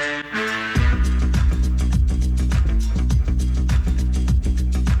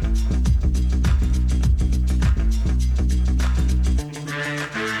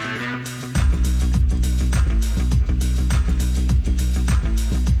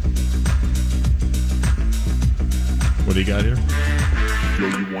What do you got here?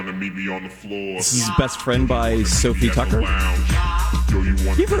 Yo, you wanna meet me on the floor? This is Best Friend by Sophie Tucker.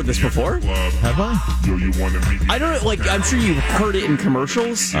 You've heard this before. Have I? Yo, you wanna meet me? I don't like. I'm sure you've heard it in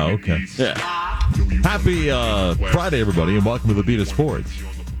commercials. Oh, okay. Yeah. Happy Friday, everybody, and welcome to the Beat of Sports.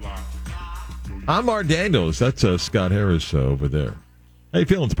 I'm Mark Daniels. That's Scott Harris over there. How you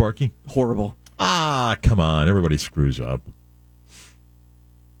feeling, Sparky? Horrible. Ah, come on. Everybody screws up.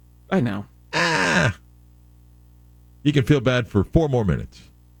 I know. You can feel bad for 4 more minutes.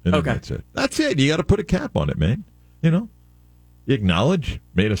 And then Okay. That's it. That's it. You got to put a cap on it, man. You know? You acknowledge,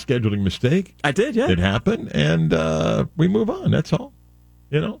 made a scheduling mistake. I did, yeah. It happened, and we move on. That's all.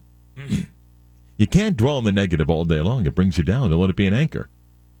 You know? You can't dwell on the negative all day long. It brings you down. Don't let it be an anchor.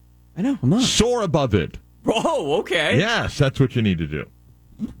 I know, I'm not. Soar above it. Oh, okay. Yes, that's what you need to do.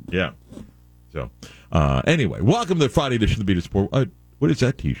 Yeah. So, anyway, welcome to the Friday edition of the Beat of Sport. What is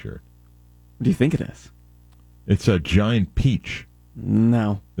that T-shirt? What do you think it is? It's a giant peach.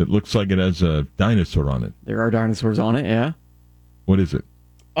 No. It looks like it has a dinosaur on it. There are dinosaurs on it, yeah. What is it?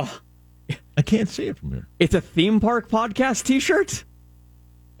 Oh. I can't see it from here. It's a theme park podcast T-shirt?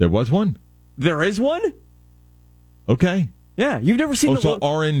 There was one? There is one? Okay. Yeah, you've never seen so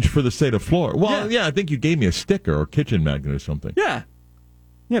orange for the state of Florida. Well, yeah, I think you gave me a sticker or kitchen magnet or something. Yeah.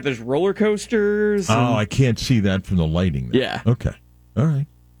 Yeah, there's roller coasters. Oh, I can't see that from the lighting. Then. Yeah. Okay. All right.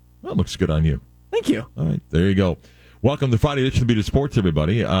 Well, it looks good on you. Thank you. All right, there you go. Welcome to Friday edition of the Beat of Sports,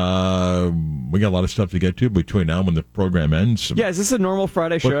 everybody. We got a lot of stuff to get to between now and when the program ends. Yeah, is this a normal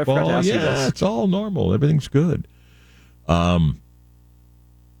Friday show? I forgot to ask you this. Yeah, it's all normal. Everything's good. I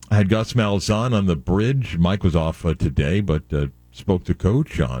had Gus Malzahn on the bridge. Mike was off today, but spoke to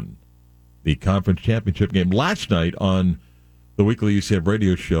Coach on the conference championship game last night on the weekly UCF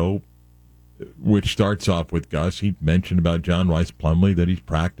radio show, which starts off with Gus. He mentioned about John Rice Plumlee, that he's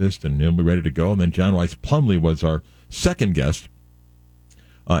practiced and he'll be ready to go. And then John Rice Plumlee was our second guest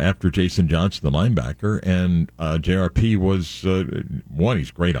after Jason Johnson, the linebacker. And JRP was, one, he's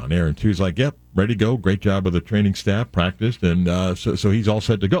great on air. And two, he's like, yep, ready to go. Great job with the training staff, practiced. And so he's all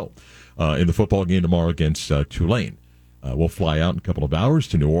set to go in the football game tomorrow against Tulane. We'll fly out in a couple of hours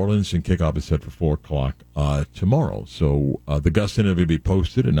to New Orleans, and kickoff is set for 4 o'clock tomorrow. So the Gus interview will be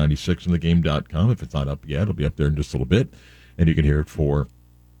posted at 96onthegame.com. If it's not up yet, it'll be up there in just a little bit, and you can hear it for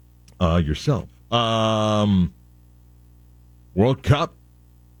yourself. World Cup,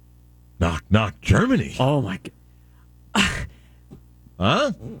 knock, Germany. Oh, my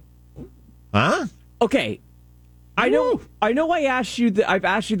God. Huh? Okay. I know I asked you I've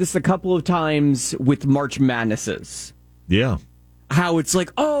asked you this a couple of times with March Madnesses. Yeah. How it's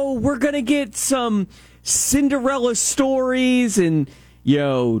like, oh, we're going to get some Cinderella stories and,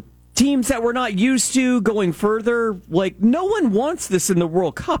 teams that we're not used to going further. Like, no one wants this in the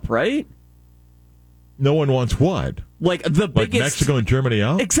World Cup, right? No one wants what? Like, the biggest... Like Mexico and Germany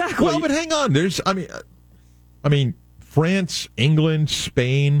out? Exactly. Well, but hang on. I mean, France, England,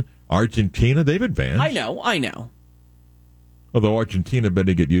 Spain, Argentina, they've advanced. I know. Although Argentina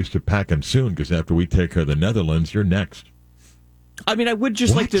better get used to packing soon, because after we take care of the Netherlands, you're next. I mean, I would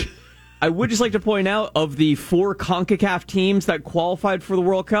just like to point out, of the 4 CONCACAF teams that qualified for the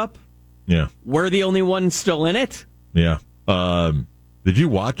World Cup, yeah, we're the only ones still in it. Yeah. Did you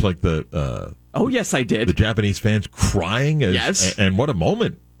watch the? Oh yes, I did. The Japanese fans crying. Yes. And what a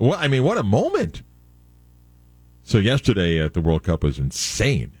moment! What a moment! So yesterday at the World Cup was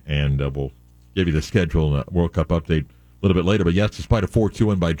insane, and we'll give you the schedule and World Cup update a little bit later. But yes, despite a 4-2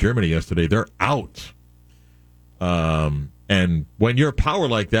 win by Germany yesterday, they're out. And when you're power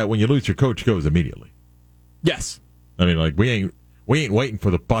like that, when you lose, your coach goes immediately. Yes. I mean, like we ain't waiting for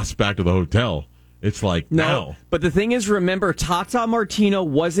the bus back to the hotel. It's like no. But the thing is, remember, Tata Martino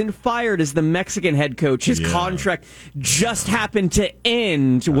wasn't fired as the Mexican head coach. His contract just happened to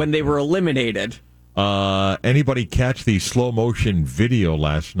end when they were eliminated. Anybody catch the slow motion video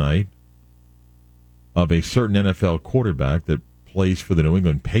last night of a certain NFL quarterback that plays for the New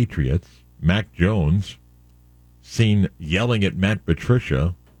England Patriots, Mac Jones, seen yelling at Matt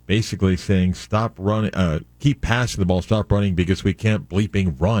Patricia, basically saying, "Stop running, keep passing the ball, stop running because we can't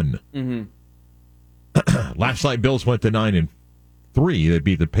bleeping run." Mm-hmm. Last night, Bills went to 9-3. They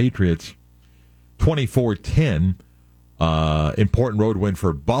beat the Patriots 24-10. Important road win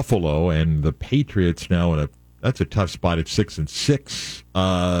for Buffalo, and the Patriots now that's a tough spot at 6-6.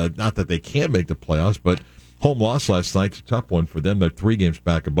 Not that they can't make the playoffs, but home loss last night's a tough one for them. They're 3 games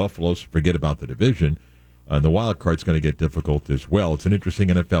back of Buffalo, so forget about the division. The wild card's going to get difficult as well. It's an interesting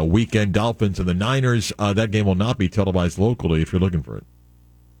NFL weekend. Dolphins and the Niners. That game will not be televised locally if you're looking for it.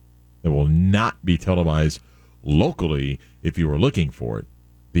 It will not be televised locally if you were looking for it.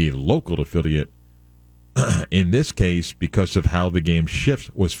 The local affiliate In this case, because of how the game shifts,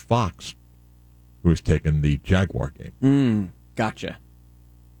 was Fox who was taking the Jaguar game. Gotcha.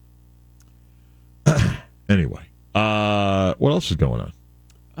 Anyway, what else is going on?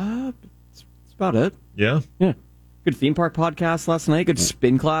 That's about it. Yeah? Yeah. Good theme park podcast last night. Good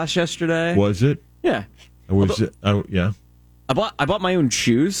spin class yesterday. Was it? Yeah. Was it? Oh, yeah. I bought my own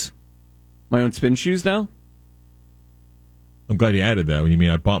shoes. My own spin shoes now. I'm glad you added that. When you mean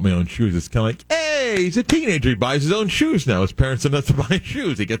I bought my own shoes, it's kind of like, hey, he's a teenager. He buys his own shoes now. His parents don't have to buy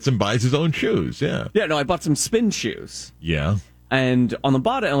shoes. He gets and buys his own shoes. Yeah. Yeah, no, I bought some spin shoes. Yeah. And on the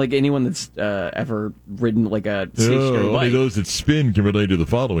bottom, like anyone that's ever ridden like a stationary only bike. those that spin can relate to the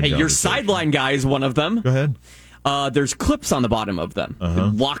following. Hey, your conversation. sideline guy is one of them. Go ahead. There's clips on the bottom of them.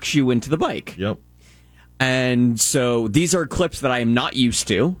 It locks you into the bike. Yep. And so these are clips that I am not used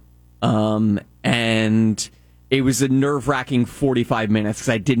to. And it was a nerve-wracking 45 minutes because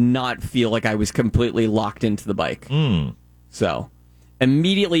I did not feel like I was completely locked into the bike. So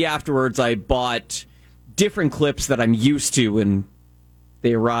immediately afterwards, I bought different clips that I'm used to, and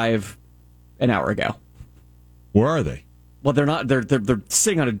they arrive an hour ago. Where are they? Well, they're not. They're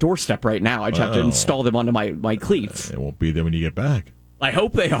sitting on a doorstep right now. I just have to install them onto my cleats. They won't be there when you get back. I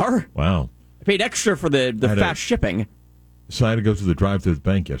hope they are. Wow. I paid extra for the fast shipping. So I had to go to the drive-thru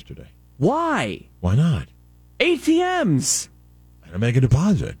bank yesterday. Why? Why not? ATMs. I had to make a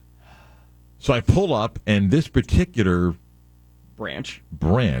deposit. So I pull up, and this particular Branch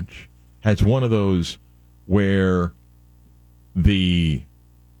has one of those where the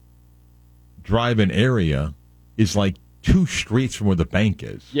drive-in area is like 2 streets from where the bank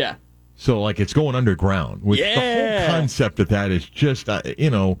is. Yeah. So, like, it's going underground. Which the whole concept of that is just,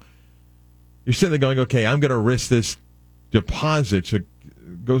 you're sitting there going, okay, I'm going to risk this deposit so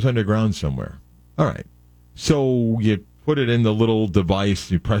it goes underground somewhere. All right. So you put it in the little device,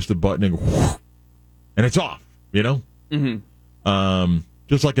 you press the button, and it's off, Mm-hmm.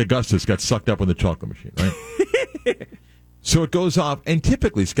 Just like Augustus got sucked up in the chocolate machine, right? So it goes off, and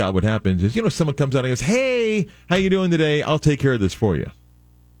typically, Scott, what happens is, someone comes out and goes, hey, how you doing today? I'll take care of this for you.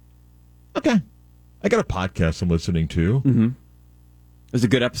 Okay. I got a podcast I'm listening to. Mm-hmm. It was a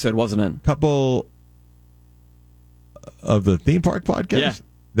good episode, wasn't it? Couple of the theme park podcasts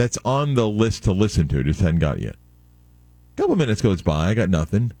that's on the list to listen to. Just hadn't got it yet. A couple minutes goes by. I got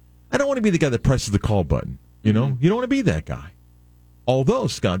nothing. I don't want to be the guy that presses the call button. You don't want to be that guy. Although,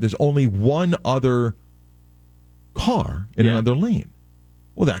 Scott, there's only one other car in another lane.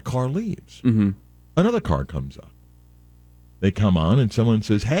 Well, that car leaves. Mm-hmm. Another car comes up. They come on, and someone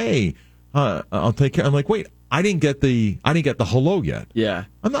says, "Hey, I'll take care." I'm like, "Wait, I didn't get the hello yet." Yeah,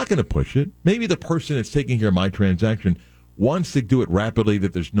 I'm not going to push it. Maybe the person that's taking care of my transaction wants to do it rapidly.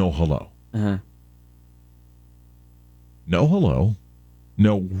 That there's no hello. No hello.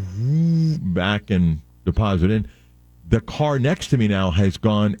 No back and deposit in. The car next to me now has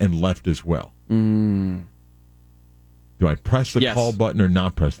gone and left as well. Do I press the call button or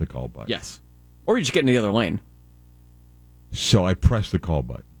not press the call button? Yes. Or you just get in the other lane. So I press the call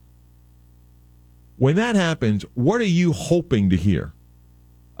button. When that happens, what are you hoping to hear?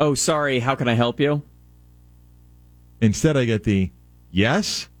 Oh, sorry, how can I help you? Instead, I get the,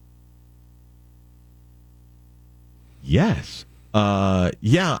 yes? Yes. I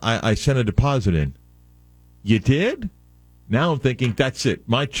sent a deposit in. You did? Now I'm thinking, that's it.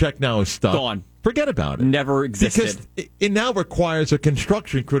 My check now is stuck. Gone. Forget about it. Never existed. Because it now requires a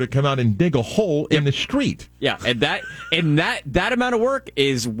construction crew to come out and dig a hole in the street. Yeah, and that amount of work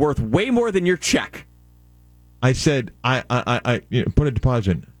is worth way more than your check. I said, I put a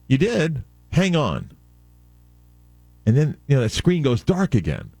deposit in. You did? Hang on. And then, that screen goes dark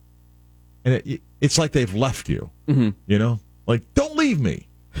again. And it's like they've left you. Mm-hmm. Like, don't leave me.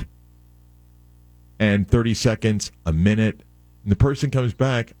 And 30 seconds, a minute, and the person comes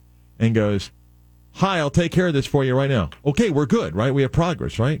back and goes, hi, I'll take care of this for you right now. Okay, we're good, right? We have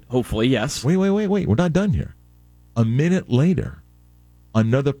progress, right? Hopefully, yes. Wait. We're not done here. A minute later,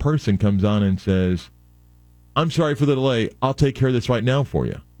 another person comes on and says, I'm sorry for the delay. I'll take care of this right now for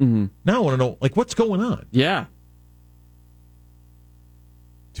you. Mm-hmm. Now I want to know, what's going on? Yeah.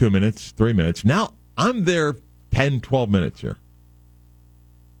 2 minutes, 3 minutes. Now I'm there 10, 12 minutes here.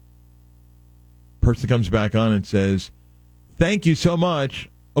 Person comes back on and says, thank you so much.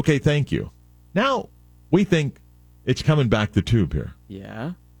 Okay, thank you. Now we think it's coming back the tube here.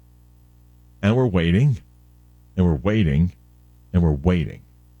 Yeah. And we're waiting, and we're waiting, and we're waiting.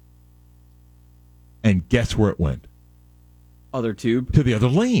 And guess where it went? Other tube? To the other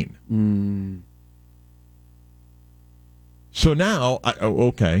lane. So now,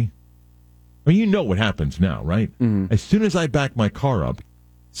 okay. I mean, you know what happens now, right? Mm-hmm. As soon as I back my car up,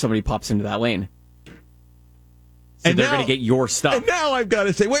 somebody pops into that lane. So they're going to get your stuff. And now I've got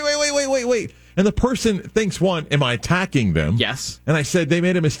to say, wait. And the person thinks, one, am I attacking them? Yes. And I said they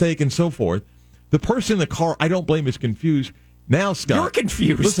made a mistake and so forth. The person in the car, I don't blame, is confused. Now, Scott. You're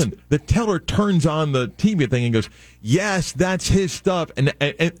confused. Listen, the teller turns on the TV thing and goes, yes, that's his stuff. And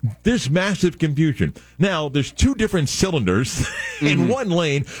there's massive confusion. Now, there's two different cylinders in one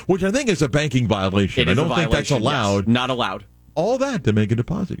lane, which I think is a banking violation. I don't think that's allowed. Yes. Not allowed. All that to make a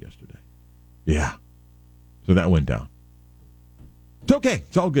deposit yesterday. Yeah. So that went down. It's okay.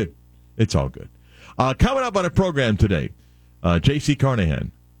 It's all good. It's all good. Coming up on a program today, J.C.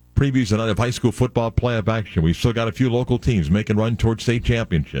 Carnahan previews a night of high school football playoff action. We've still got a few local teams making run towards state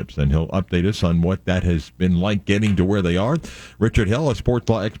championships, and he'll update us on what that has been like getting to where they are. Richard Hill, a sports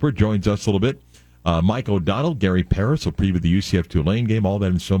law expert, joins us a little bit. Mike O'Donnell, Gary Parris will preview the UCF Tulane game, all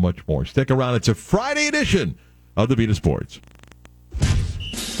that and so much more. Stick around. It's a Friday edition of the Beat of Sports.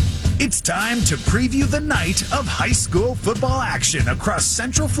 It's time to preview the night of high school football action across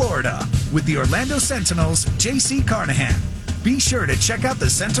Central Florida with the Orlando Sentinels' J.C. Carnahan. Be sure to check out the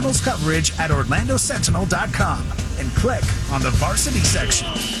Sentinels coverage at orlandosentinel.com and click on the varsity section.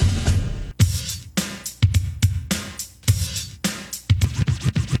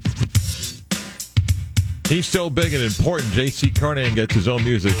 He's so big and important. J.C. Carnahan gets his own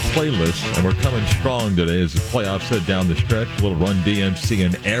music playlist, and we're coming strong today as the playoffs head down the stretch. A little Run DMC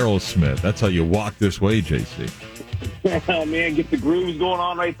and Aerosmith. That's how you walk this way, J.C. Man, get the grooves going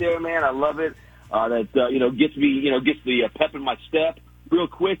on right there, man. I love it. Gets the pep in my step. Real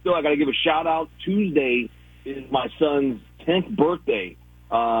quick, though, I got to give a shout-out. Tuesday is my son's 10th birthday.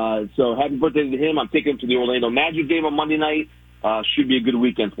 So happy birthday to him. I'm taking him to the Orlando Magic game on Monday night. Should be a good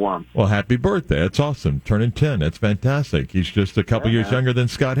weekend for him. Well, happy birthday. That's awesome. Turning 10. That's fantastic. He's just a couple years younger than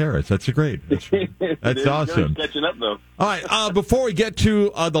Scott Harris. That's great. That's awesome. Catching up, though. All right. Before we get to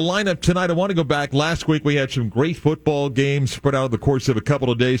the lineup tonight, I want to go back. Last week we had some great football games spread out over the course of a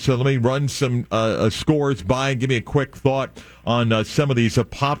couple of days. So let me run some scores by and give me a quick thought on some of these.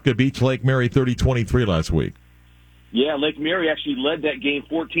 Apopka beats Lake Mary 30-23 last week. Yeah, Lake Mary actually led that game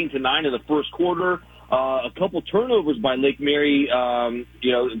 14-9 in the first quarter. A couple turnovers by Lake Mary,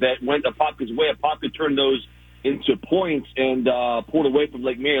 that went Apopka's way. Apopka turned those into points and pulled away from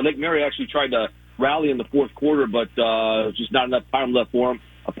Lake Mary. Lake Mary actually tried to rally in the fourth quarter, but just not enough time left for them.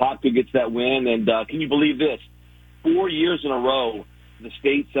 Apopka gets that win, and can you believe this? 4 years in a row, the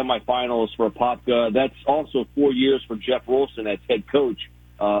state semifinals for Apopka. That's also 4 years for Jeff Rolston as head coach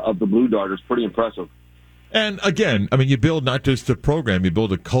of the Blue Darters. Pretty impressive. And again, I mean, you build not just a program, you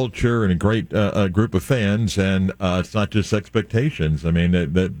build a culture and a great group of fans, and it's not just expectations. I mean,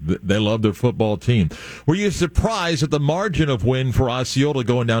 they love their football team. Were you surprised at the margin of win for Osceola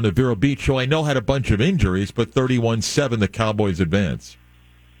going down to Vero Beach, who I know had a bunch of injuries, but 31-7 the Cowboys advance?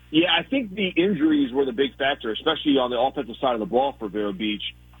 Yeah, I think the injuries were the big factor, especially on the offensive side of the ball for Vero Beach.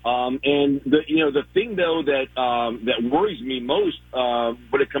 And the thing though that worries me most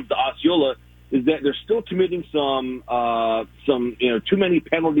when it comes to Osceola is that they're still committing some too many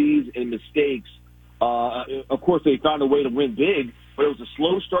penalties and mistakes. Of course, they found a way to win big, but it was a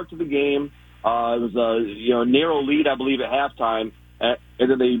slow start to the game. It was a narrow lead, I believe, at halftime, and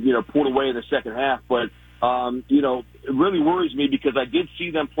then they pulled away in the second half. But it really worries me because I did see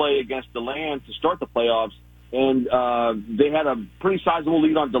them play against DeLand to start the playoffs, and they had a pretty sizable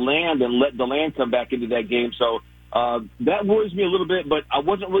lead on DeLand and let DeLand come back into that game. So. That worries me a little bit, but I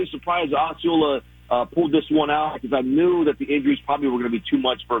wasn't really surprised that Osceola pulled this one out because I knew that the injuries probably were going to be too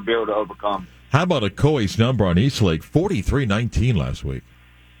much for Vero to overcome. How about Ocoee's number on Eastlake, 43-19 last week?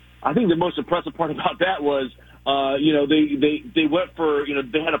 I think the most impressive part about that was, they went for,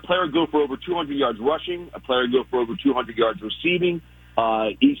 they had a player go for over 200 yards rushing, a player go for over 200 yards receiving.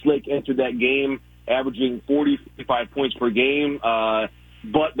 Eastlake entered that game averaging 45 points per game.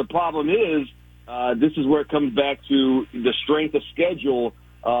 But the problem is, this is where it comes back to the strength of schedule.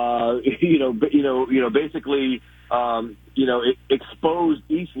 Basically, it exposed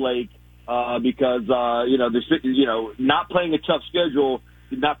Eastlake because not playing a tough schedule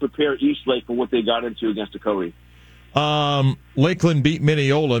did not prepare Eastlake for what they got into against Ocoee. Lakeland beat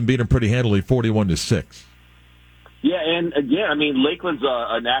Mineola and beat them pretty handily, 41-6. Yeah, and again, I mean, Lakeland's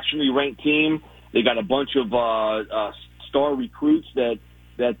a nationally ranked team. They got a bunch of star recruits that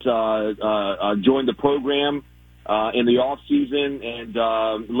joined the program in the off season, and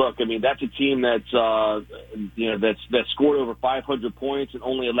look, I mean that's a team that scored over 500 points and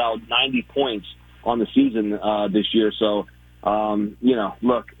only allowed 90 points on the season this year. So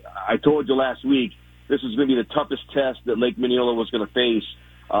look, I told you last week this was going to be the toughest test that Lake Mineola was going to face,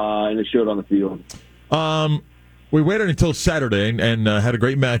 and it showed on the field. We waited until Saturday and had a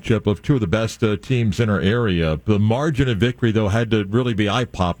great matchup of two of the best teams in our area. The margin of victory, though, had to really be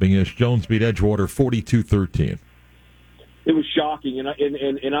eye-popping as Jones beat Edgewater 42-13. It was shocking,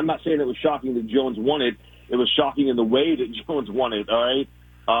 and I'm not saying it was shocking that Jones won it. It was shocking in the way that Jones won it, all right?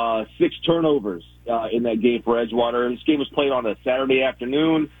 6 turnovers in that game for Edgewater. And this game was played on a Saturday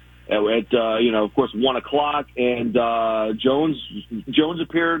afternoon at of course, 1 o'clock, and Jones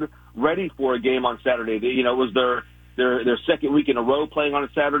appeared ready for a game on Saturday. It was their second week in a row playing on a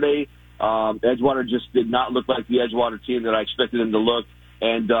Saturday. Edgewater just did not look like the Edgewater team that I expected them to look,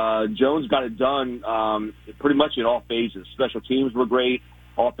 and Jones got it done pretty much in all phases. Special teams were great,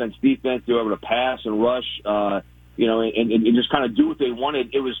 offense, defense. They were able to pass and rush, and just kind of do what they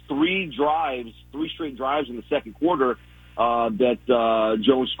wanted. It was 3 straight drives in the second quarter that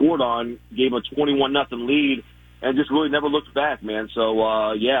Jones scored on, gave a 21-0 lead, and just really never looked back, man. So,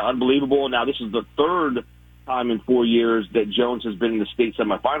 unbelievable. Now, this is the third time in 4 years that Jones has been in the state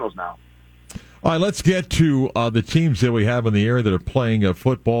semifinals now. All right, let's get to the teams that we have in the area that are playing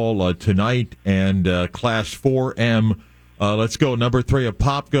football tonight, and Class 4M. Let's go. Number 3,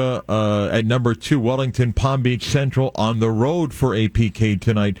 Apopka. At number 2, Wellington Palm Beach Central on the road for APK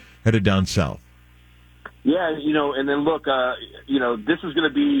tonight, headed down south. Yeah, and then look, this is going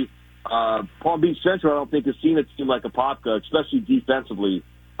to be Palm Beach Central. I don't think has seen a team like Apopka, especially defensively.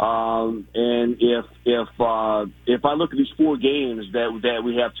 And if I look at these 4 games that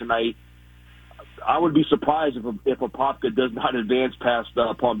we have tonight, I would be surprised if Apopka does not advance past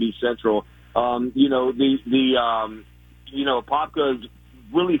Palm Beach Central. Apopka's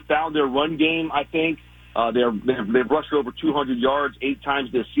really found their run game. I think they've rushed over 200 yards 8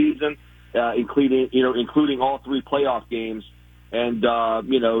 times this season. Including all 3 playoff games. And, I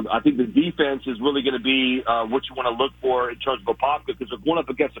think the defense is really going to be what you want to look for in terms of Apopka, because they're going up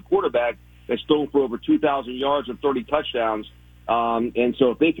against a quarterback that's thrown for over 2,000 yards and 30 touchdowns. And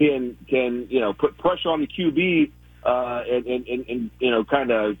so if they can put pressure on the QB and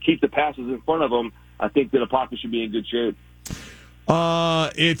kind of keep the passes in front of them, I think that Apopka should be in good shape.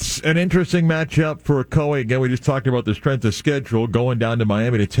 It's an interesting matchup for Ocoee. Again, we just talked about the strength of schedule, going down to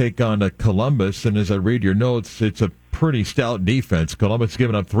Miami to take on Columbus. And as I read your notes, it's a pretty stout defense. Columbus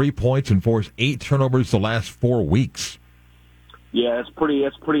given up 3 points and forced 8 turnovers the last 4 weeks. Yeah, that's pretty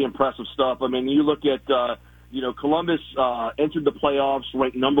impressive stuff. I mean, you look at Columbus entered the playoffs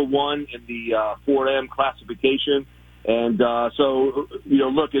ranked number 1 in the 4M classification, and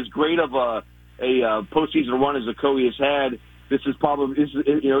look, as great of a postseason run as Ocoee has had. This is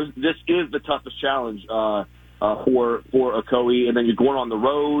the toughest challenge for Ocoee, and then you're going on the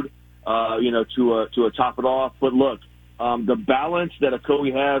road, to top it off. But look, the balance that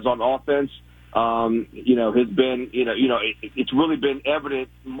Ocoee has on offense, has been, it's really been evident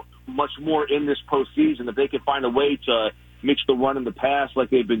much more in this postseason. If they can find a way to mix the run and the pass like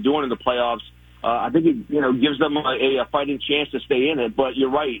they've been doing in the playoffs, I think it gives them a fighting chance to stay in it. But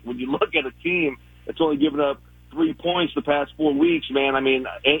you're right, when you look at a team that's only given up 3 points the past 4 weeks, man. I mean,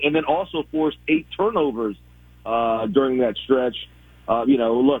 and then also forced 8 turnovers during that stretch.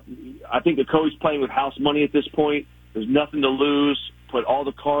 Look, I think Ocoee's playing with house money at this point. There's nothing to lose. Put all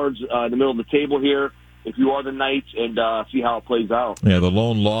the cards in the middle of the table here if you are the Knights, and see how it plays out. Yeah, the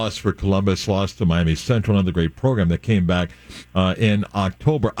lone loss for Columbus, lost to Miami Central, another great program that came back in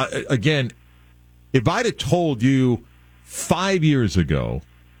October. Again, if I'd have told you 5 years ago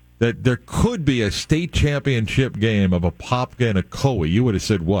that there could be a state championship game of Apopka and Ocoee, you would have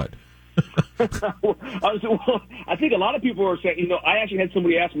said what? I think a lot of people are saying, I actually had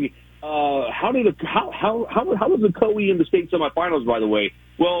somebody ask me, how was Ocoee in the state semifinals, by the way?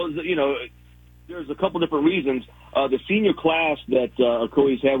 Well, there's a couple different reasons. The senior class that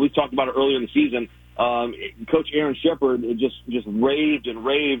Ocoee's had, we talked about it earlier in the season. Coach Aaron Shepard just raved and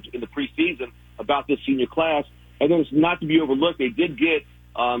raved in the preseason about this senior class. And then it's not to be overlooked, they did get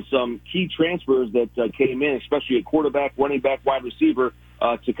some key transfers that came in, especially at quarterback, running back, wide receiver,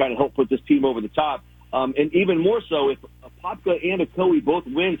 to kind of help put this team over the top. And even more so, if Apopka and Ocoee both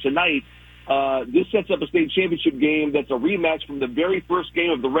win tonight, this sets up a state championship game that's a rematch from the very first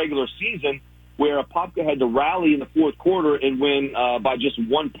game of the regular season, where Apopka had to rally in the fourth quarter and win by just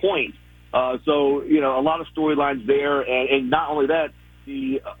 1 point. So, a lot of storylines there. And not only that,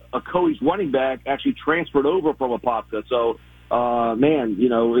 the Ocoee's running back actually transferred over from Apopka. So,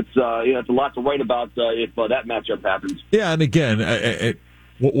 it's a lot to write about if that matchup happens. Yeah, and again,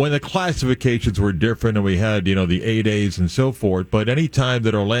 when the classifications were different and we had, the 8As and so forth, but any time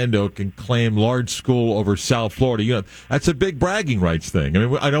that Orlando can claim large school over South Florida, that's a big bragging rights thing. I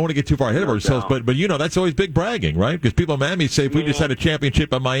mean, I don't want to get too far ahead of ourselves, but that's always big bragging, right? Because people in Miami say if we just had a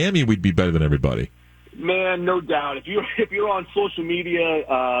championship at Miami, we'd be better than everybody. Man, no doubt. If you're on social media,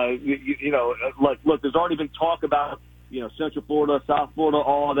 look, there's already been talk about Central Florida, South Florida,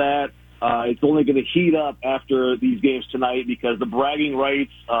 all that. It's only going to heat up after these games tonight because the bragging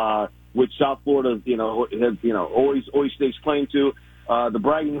rights, which South Florida always stakes claim to, the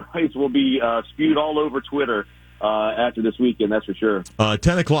bragging rights will be spewed all over Twitter after this weekend, that's for sure.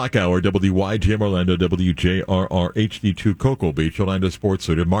 10 o'clock hour, WYGM Orlando, WJRR HD2 Cocoa Beach, Orlando Sports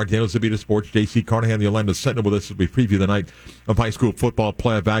Leader. Mark Daniels, the Sports, JC Carnahan, the Orlando Sentinel with us as we preview the night of high school football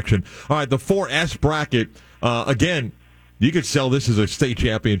playoff action. All right, the 4S bracket, again, you could sell this as a state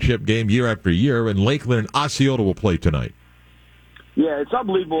championship game year after year, and Lakeland and Osceola will play tonight. Yeah, it's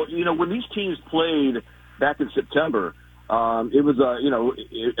unbelievable. When these teams played back in September, it was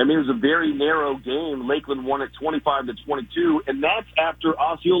a very narrow game. Lakeland won it 25-22, and that's after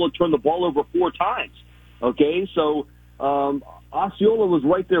Osceola turned the ball over 4 times. Okay, so Osceola was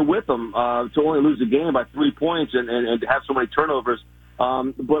right there with them to only lose the game by 3 points and have so many turnovers.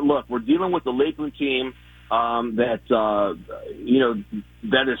 But look, we're dealing with the Lakeland team that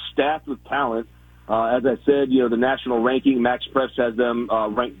is staffed with talent. As I said, the national ranking, Max Press has them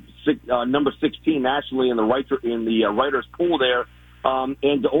ranked number 16 nationally in the writers pool there,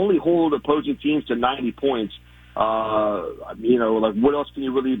 and to only hold opposing teams to 90 points, what else can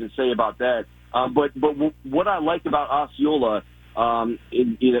you really even say about that? But what I like about Osceola,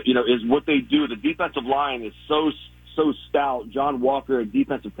 is what they do. The defensive line is so stout. John Walker, a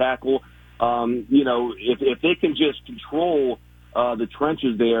defensive tackle. If they can just control the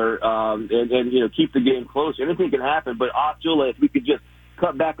trenches there and keep the game close, anything can happen. But Osceola, if we could just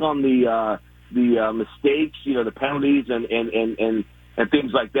cut back on the mistakes, the penalties and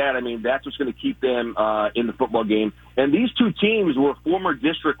things like that. I mean, that's what's going to keep them in the football game. And these two teams were former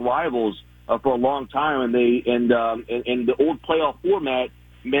district rivals for a long time, and the old playoff format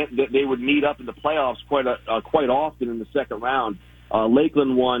meant that they would meet up in the playoffs quite often in the second round.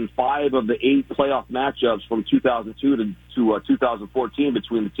 Lakeland won 5 of the 8 playoff matchups from 2002 to 2014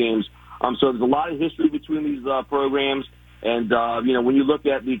 between the teams. So there's a lot of history between these programs. And, when you look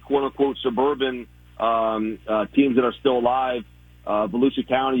at the quote-unquote suburban teams that are still alive, Volusia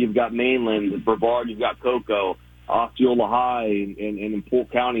County, you've got Mainland. Brevard, you've got Cocoa. Osceola High, and in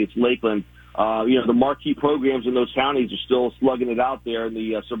Polk County, it's Lakeland. The marquee programs in those counties are still slugging it out there in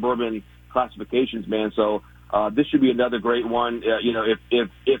the suburban classifications, man. So this should be another great one. If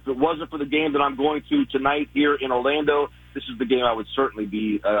it wasn't for the game that I'm going to tonight here in Orlando, this is the game I would certainly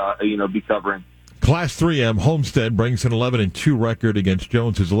be covering. Class 3M, Homestead brings an 11-2 record against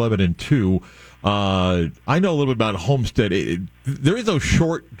Jones's 11-2. I know a little bit about Homestead. There is no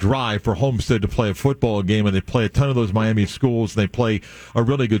short drive for Homestead to play a football game, and they play a ton of those Miami schools. They play a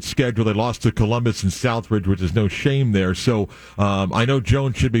really good schedule. They lost to Columbus and Southridge, which is no shame there. So I know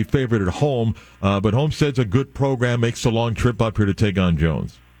Jones should be favored at home, but Homestead's a good program, makes a long trip up here to take on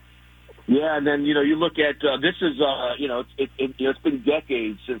Jones. Yeah, and then, you look at this is, it's been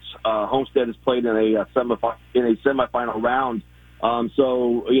decades since Homestead has played in a semifinal round.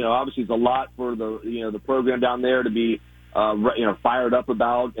 So, obviously it's a lot for the program down there to be, fired up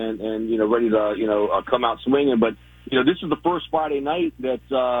about and ready to, come out swinging. But, this is the first Friday night that,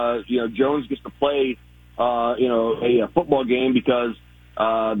 Jones gets to play, a football game because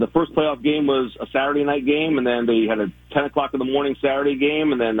the first playoff game was a Saturday night game, and then they had a 10 o'clock in the morning Saturday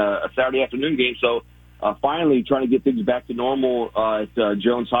game, and then a Saturday afternoon game. So finally trying to get things back to normal at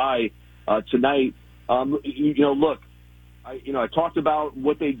Jones High tonight. Look, I talked about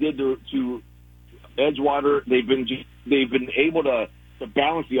what they did to Edgewater. They've been able to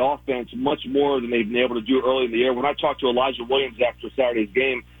balance the offense much more than they've been able to do early in the year. When I talked to Elijah Williams after Saturday's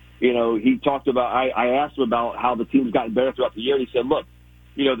game, he talked about, I asked him about how the team's gotten better throughout the year, and he said, look,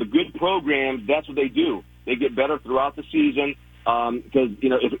 the good programs, that's what they do. They get better throughout the season because,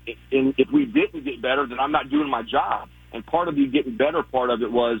 if we didn't get better, then I'm not doing my job. And part of the getting better part of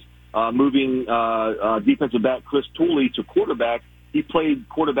it was moving defensive back Chris Tooley to quarterback. He played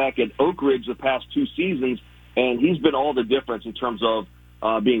quarterback at Oak Ridge the past 2 seasons, and he's been all the difference in terms of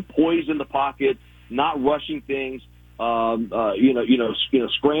being poised in the pocket, not rushing things,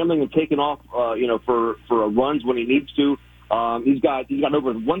 scrambling and taking off, for runs when he needs to. He's got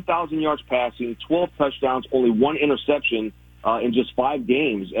over 1,000 yards passing, 12 touchdowns, only 1 interception in just 5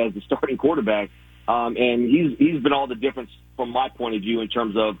 games as the starting quarterback. And he's been all the difference from my point of view in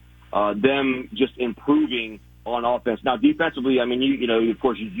terms of them just improving on offense. Now, defensively, I mean, of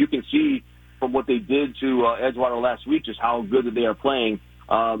course, you can see from what they did to Edgewater last week just how good that they are playing.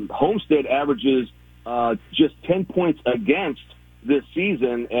 Homestead averages just 10 points against this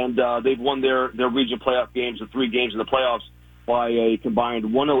season, and they've won their region playoff games, the 3 games in the playoffs by a combined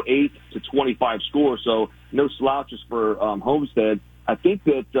 108-25 score. So no slouches for Homestead. I think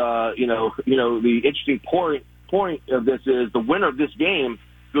that the interesting point of this is the winner of this game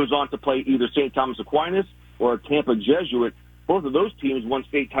goes on to play either St. Thomas Aquinas or Tampa Jesuit. Both of those teams won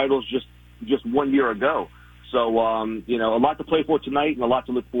state titles just 1 year ago. So, a lot to play for tonight and a lot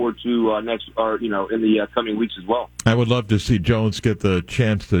to look forward to in the coming weeks as well. I would love to see Jones get the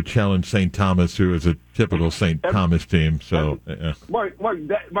chance to challenge St. Thomas, who is a typical St. Thomas team. So, Mark,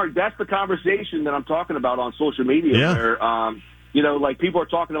 that's the conversation that I'm talking about on social media. Yeah. Where, people are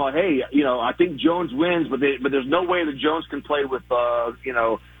talking about, hey, I think Jones wins, but there's no way that Jones can play with,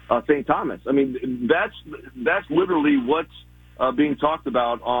 St. Thomas. I mean, that's literally what's being talked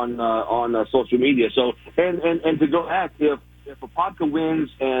about on social media. So, and to go back, if Apopka wins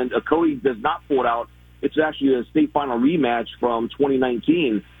and Cody does not pull it out, it's actually a state final rematch from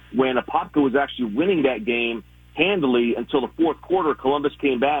 2019 when Apopka was actually winning that game handily until the fourth quarter. Columbus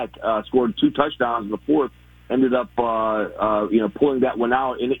came back, scored 2 touchdowns in the fourth, ended up pulling that one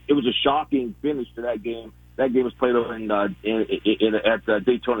out, and it was a shocking finish to that game. That game was played over at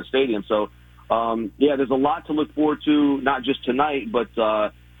Daytona Stadium. So. There's a lot to look forward to, not just tonight, but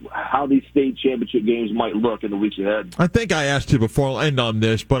how these state championship games might look in the weeks ahead. I think I asked you before, I'll end on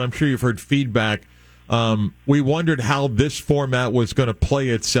this, but I'm sure you've heard feedback. We wondered how this format was going to play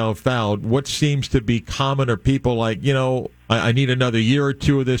itself out. What seems to be common are people like, I need another year or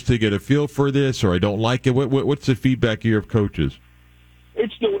two of this to get a feel for this, or I don't like it. What's the feedback you hear of coaches?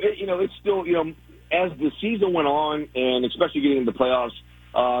 It's still, as the season went on, and especially getting into the playoffs,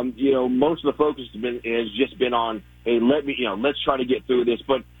 most of the focus has just been on, hey, let's try to get through this.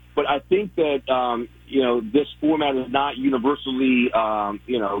 But I think that, this format is not universally,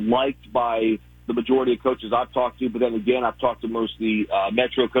 liked by the majority of coaches I've talked to. But then again, I've talked to most of the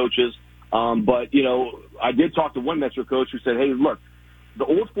Metro coaches. I did talk to one Metro coach who said, hey, look, the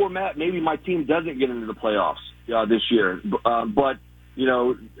old format, maybe my team doesn't get into the playoffs this year. But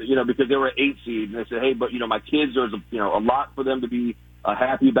because they were an 8 seed, and they said, hey, but, my kids, there's a lot for them to be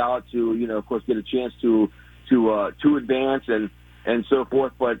happy about, to of course get a chance to advance and so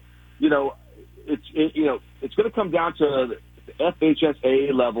forth. But it's going to come down to the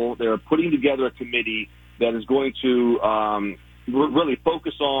FHSA level. They're putting together a committee that is going to really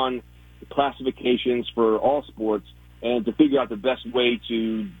focus on the classifications for all sports and to figure out the best way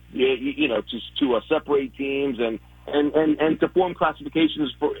to separate teams and to form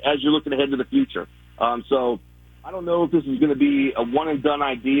classifications for as you're looking ahead to the future. So. I don't know if this is going to be a one and done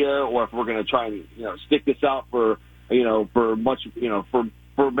idea, or if we're going to try and stick this out for many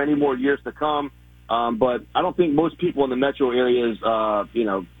more years to come. But I don't think most people in the metro areas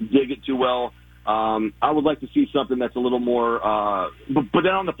dig it too well. I would like to see something that's a little more. But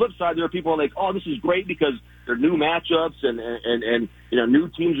then on the flip side, there are people who are like, oh, this is great because they're new matchups and new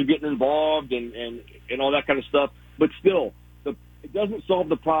teams are getting involved and all that kind of stuff. But still, it doesn't solve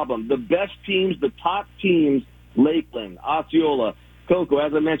the problem. The best teams, the top teams. Lakeland, Osceola, Cocoa,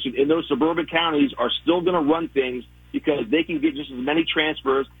 as I mentioned, in those suburban counties are still going to run things because they can get just as many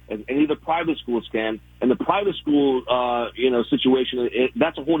transfers as any of the private schools can. And the private school, situation,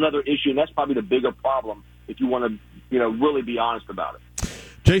 that's a whole other issue, and that's probably the bigger problem if you want to, really be honest about it.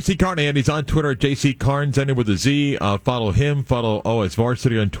 J.C. Carnahan, he's on Twitter at J.C. Carnes, ending with a Z. Follow him. Follow OS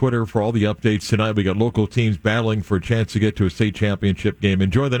Varsity on Twitter for all the updates tonight. We got local teams battling for a chance to get to a state championship game.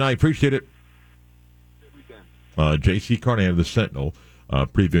 Enjoy the night. Appreciate it. J.C. Carnahan of the Sentinel,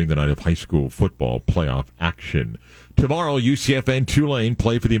 previewing the night of high school football playoff action. Tomorrow, UCF and Tulane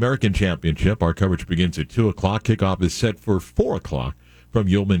play for the American Championship. Our coverage begins at 2 o'clock. Kickoff is set for 4 o'clock from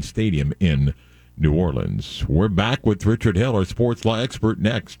Yulman Stadium in New Orleans. We're back with Richard Hill, our sports law expert,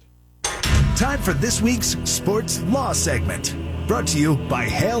 next. Time for this week's Sports Law segment. Brought to you by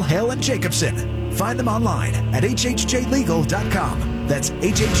Hale, Hale & Jacobson. Find them online at hhjlegal.com. That's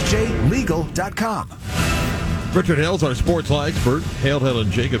hhjlegal.com. Richard Hale's our sports law expert. Hale &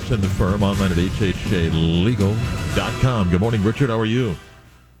 Jacobson, the firm, online at hhjlegal.com. Good morning, Richard. How are you?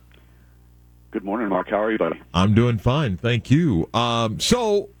 Good morning, Mark. How are you, buddy? I'm doing fine, thank you.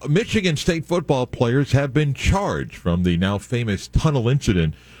 So, Michigan State football players have been charged from the now famous tunnel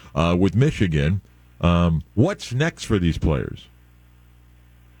incident with Michigan. What's next for these players?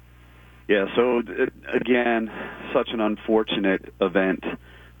 Yeah, so, again, such an unfortunate event.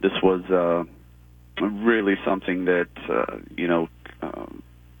 This was really something that,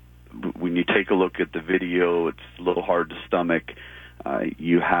 when you take a look at the video, it's a little hard to stomach.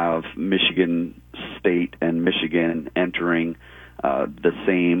 You have Michigan State and Michigan entering the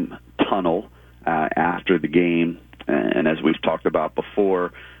same tunnel after the game. And as we've talked about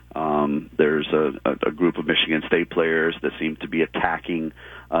before, There's a group of Michigan State players that seem to be attacking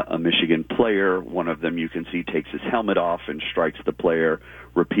a Michigan player. One of them, you can see, takes his helmet off and strikes the player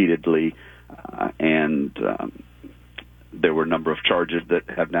repeatedly. And there were a number of charges that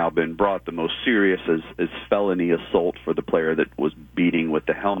have now been brought. The most serious is felony assault for the player that was beating with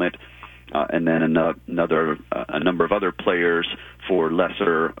the helmet. And then a number of other players for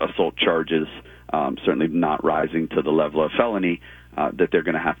lesser assault charges, certainly not rising to the level of felony, that they're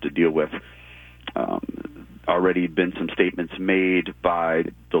going to have to deal with. Already been some statements made by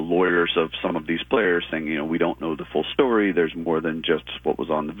the lawyers of some of these players saying, we don't know the full story. There's more than just what was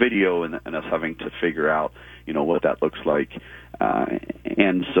on the video, and us having to figure out, what that looks like.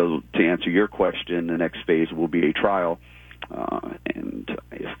 And so to answer your question, the next phase will be a trial. And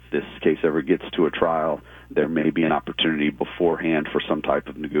if this case ever gets to a trial, there may be an opportunity beforehand for some type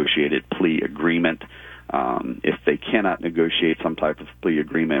of negotiated plea agreement. If they cannot negotiate some type of plea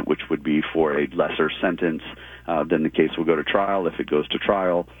agreement, which would be for a lesser sentence, then the case will go to trial. If it goes to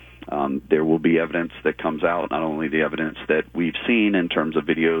trial, there will be evidence that comes out, not only the evidence that we've seen in terms of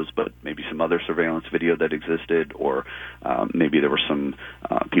videos, but maybe some other surveillance video that existed, or maybe there were some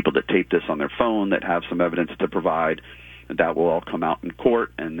people that taped this on their phone that have some evidence to provide. That will all come out in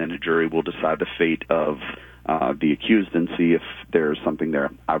court, and then a jury will decide the fate of the accused and see if there's something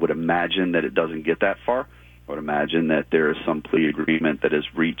there. I would imagine that it doesn't get that far. I would imagine that there is some plea agreement that is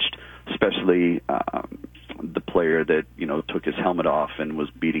reached, especially the player that took his helmet off and was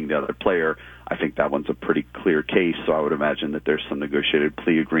beating the other player. I think that one's a pretty clear case, so I would imagine that there's some negotiated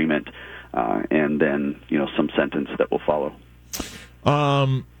plea agreement, and then some sentence that will follow.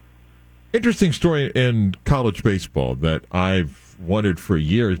 Interesting story in college baseball that I've wanted for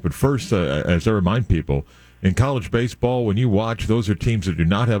years. But first, as I remind people, in college baseball, when you watch, those are teams that do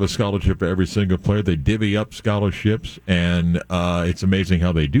not have a scholarship for every single player. They divvy up scholarships, and it's amazing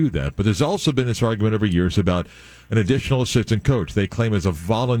how they do that. But there's also been this argument over years about an additional assistant coach. They claim is a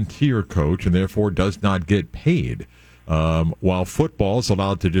volunteer coach and therefore does not get paid. While football is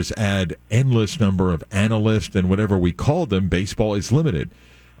allowed to just add endless number of analysts and whatever we call them, baseball is limited.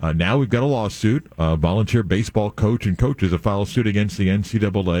 Now we've got a lawsuit. Volunteer baseball coach and coaches have filed suit against the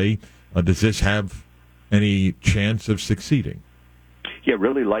NCAA. Does this have any chance of succeeding? Yeah,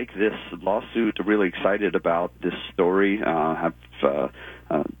 really like this lawsuit. Really excited about this story. Have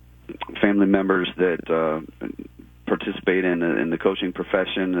family members that participate in the coaching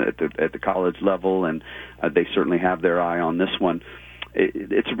profession at the college level, and they certainly have their eye on this one.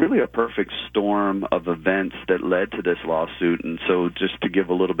 It's really a perfect storm of events that led to this lawsuit. And so just to give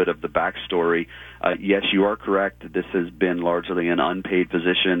a little bit of the backstory, yes, you are correct. This has been largely an unpaid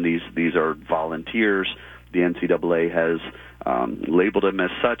position. These are volunteers. The NCAA has labeled them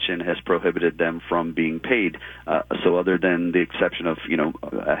as such and has prohibited them from being paid. So other than the exception of,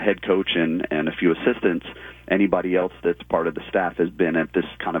 a head coach and a few assistants, anybody else that's part of the staff has been at this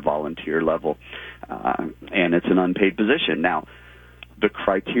kind of volunteer level. And it's an unpaid position. Now, the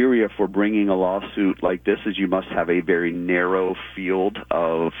criteria for bringing a lawsuit like this is you must have a very narrow field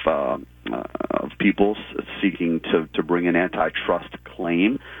of people seeking to bring an antitrust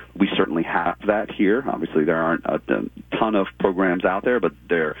claim. We certainly have that here. Obviously, there aren't a ton of programs out there, but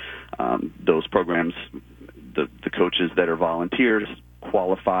those programs, the coaches that are volunteers,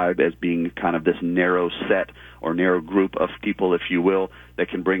 qualify as being kind of this narrow set or narrow group of people, if you will, that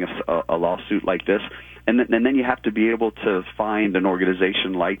can bring a lawsuit like this. And then you have to be able to find an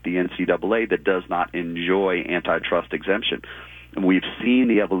organization like the NCAA that does not enjoy antitrust exemption. And we've seen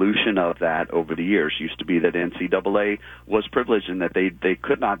the evolution of that over the years. It used to be that NCAA was privileged and that they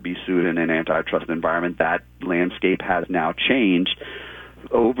could not be sued in an antitrust environment. That landscape has now changed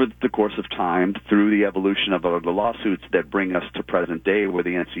over the course of time through the evolution of the lawsuits that bring us to present day where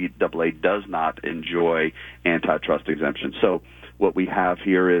the NCAA does not enjoy antitrust exemption. So what we have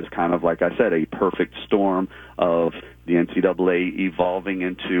here is kind of, like I said, a perfect storm of the NCAA evolving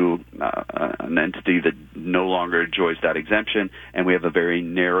into an entity that no longer enjoys that exemption, and we have a very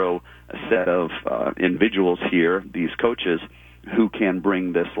narrow set of individuals here, these coaches, who can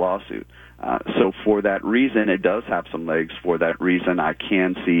bring this lawsuit. So for that reason, it does have some legs. For that reason, I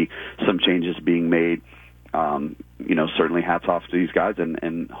can see some changes being made. Certainly hats off to these guys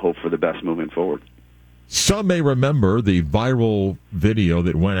and hope for the best moving forward. Some may remember the viral video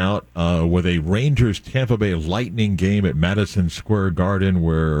that went out with a Rangers-Tampa Bay Lightning game at Madison Square Garden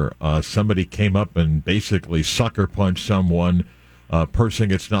where somebody came up and basically sucker punched someone. Person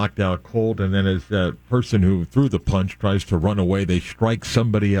gets knocked out cold, and then as that person who threw the punch tries to run away, they strike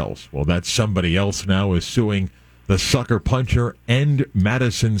somebody else. Well, that somebody else now is suing the sucker puncher and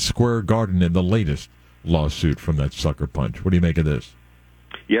Madison Square Garden in the latest lawsuit from that sucker punch. What do you make of this?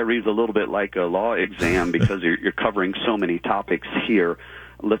 reads a little bit like a law exam because you're covering so many topics here.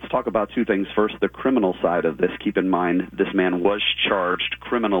 Let's talk about two things. First, the criminal side of this. Keep in mind, this man was charged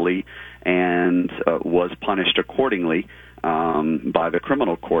criminally and was punished accordingly by the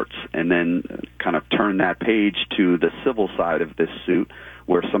criminal courts, and then kind of turn that page to the civil side of this suit,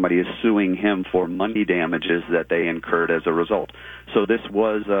 where somebody is suing him for money damages that they incurred as a result. So this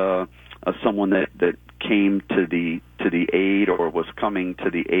was someone that came to the aid, or was coming to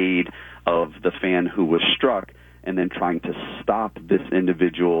the aid of the fan who was struck, and then trying to stop this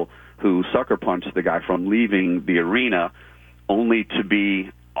individual who sucker punched the guy from leaving the arena, only to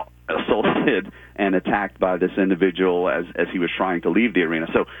be assaulted and attacked by this individual as he was trying to leave the arena.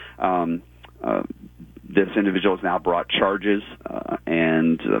 So this individual has now brought charges,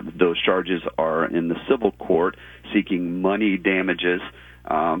 and those charges are in the civil court seeking money damages.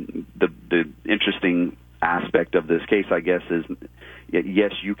 The interesting aspect of this case, I guess, is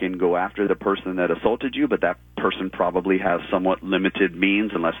yes, you can go after the person that assaulted you, but that person probably has somewhat limited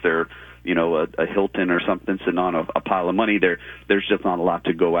means, unless they're, a Hilton or something sitting on a pile of money. There's just not a lot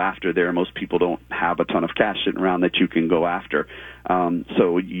to go after there. Most people don't have a ton of cash sitting around that you can go after.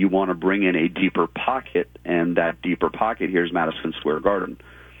 So you want to bring in a deeper pocket, and that deeper pocket here is Madison Square Garden.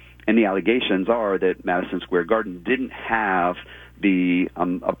 And the allegations are that Madison Square Garden didn't have the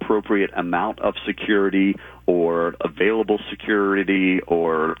appropriate amount of security or available security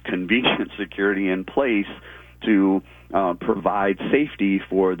or convenient security in place to provide safety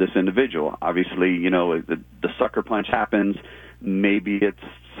for this individual. Obviously, the sucker punch happens. Maybe it's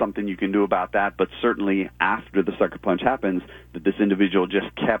something you can do about that, but certainly after the sucker punch happens, that this individual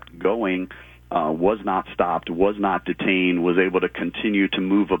just kept going, was not stopped, was not detained, was able to continue to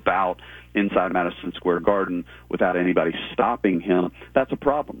move about inside Madison Square Garden without anybody stopping him. That's a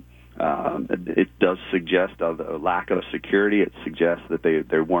problem. It does suggest a lack of security. It suggests that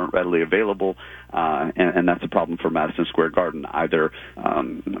they weren't readily available, and that's a problem for Madison Square Garden, either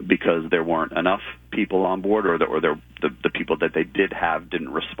because there weren't enough people on board, or the people that they did have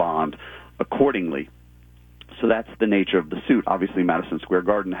didn't respond accordingly. So that's the nature of the suit. Obviously, Madison Square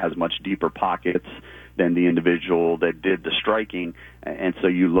Garden has much deeper pockets than the individual that did the striking, and so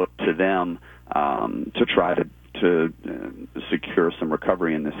you look to them to try to secure some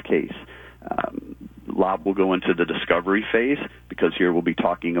recovery in this case. Lob will go into the discovery phase, because here we'll be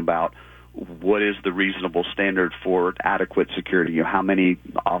talking about what is the reasonable standard for adequate security. How many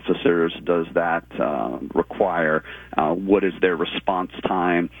officers does that require? What is their response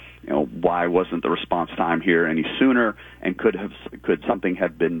time? Why wasn't the response time here any sooner? And could something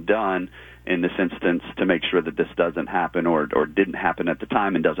have been done in this instance to make sure that this doesn't happen, or didn't happen at the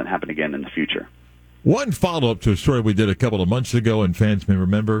time and doesn't happen again in the future? One follow-up to a story we did a couple of months ago, and fans may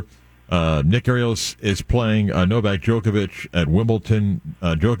remember, Nick Kyrgios is playing Novak Djokovic at Wimbledon.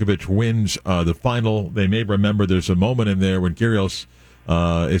 Djokovic wins the final. They may remember there's a moment in there when Kyrgios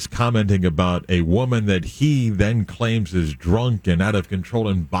is commenting about a woman that he then claims is drunk and out of control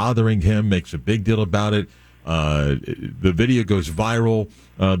and bothering him, makes a big deal about it. The video goes viral.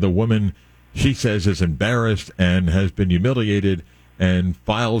 The woman, she says, is embarrassed and has been humiliated, and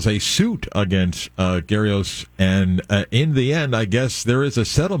files a suit against Kyrgios. And in the end, I guess there is a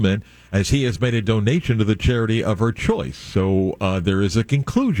settlement, as he has made a donation to the charity of her choice. So there is a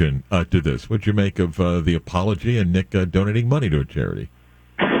conclusion to this. What'd you make of the apology and Nick donating money to a charity?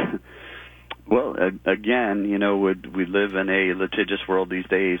 Well, again, we live in a litigious world these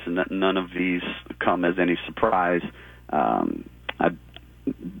days, and none of these come as any surprise.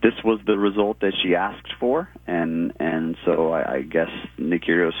 This was the result that she asked for, and so I guess Nick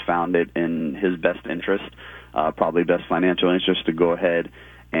Kyrgios found it in his best interest, probably best financial interest, to go ahead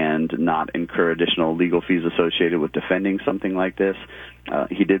and not incur additional legal fees associated with defending something like this.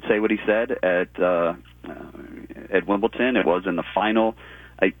 He did say what he said at Wimbledon. It was in the final.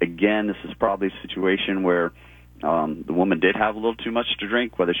 Again, this is probably a situation where the woman did have a little too much to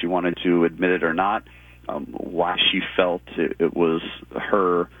drink, whether she wanted to admit it or not. Why she felt it was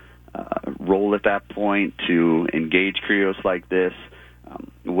her role at that point to engage Kyrgios like this,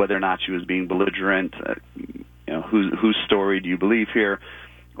 whether or not she was being belligerent, whose story do you believe here?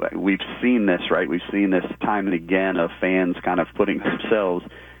 We've seen this, right? We've seen this time and again of fans kind of putting themselves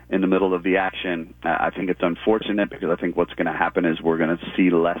in the middle of the action. I think it's unfortunate, because I think what's going to happen is we're going to see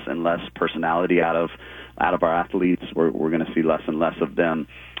less and less personality out of our athletes. We're going to see less and less of them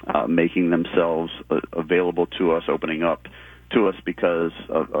making themselves available to us, opening up to us because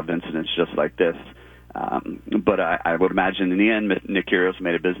of incidents just like this. But I would imagine in the end, Nick Kyrgios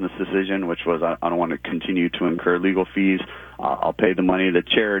made a business decision, which was I don't want to continue to incur legal fees. I'll pay the money to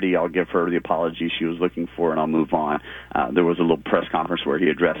charity. I'll give her the apology she was looking for, and I'll move on. There was a little press conference where he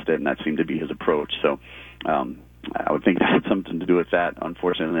addressed it, and that seemed to be his approach. So I would think that had something to do with that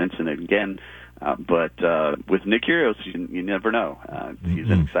unfortunate incident again. But with Nick Kyrgios, you never know. He's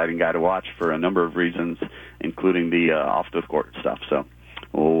an exciting guy to watch for a number of reasons, including the off-the-court stuff. So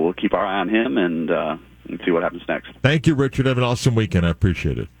we'll keep our eye on him and see what happens next. Thank you, Richard. Have an awesome weekend. I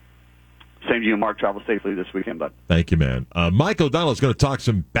appreciate it. Same to you, Mark. Travel safely this weekend, bud. Thank you, man. Mike O'Donnell is going to talk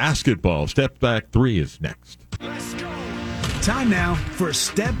some basketball. Step Back 3 is next. Let's go. Time now for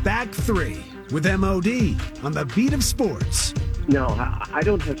Step Back 3 with MOD on the beat of sports. No, I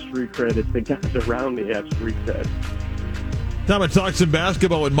don't have street cred. It's the guys around me have street cred. Time to talk some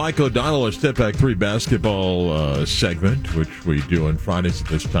basketball with Mike O'Donnell, our Step Back 3 basketball segment, which we do on Fridays at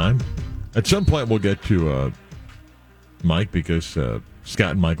this time. At some point, we'll get to Mike because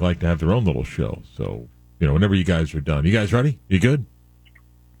Scott and Mike like to have their own little show. So, whenever you guys are done. You guys ready? You good?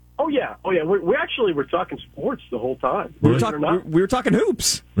 Oh, yeah. We actually were talking sports the whole time. We were talking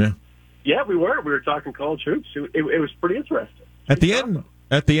hoops. Yeah. Yeah, we were. We were talking college hoops. It was pretty interesting. At the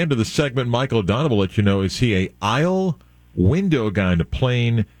end of the segment, Mike O'Donnell will let you know, is he a aisle window guy in a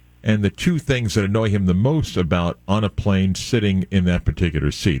plane, and the two things that annoy him the most about on a plane sitting in that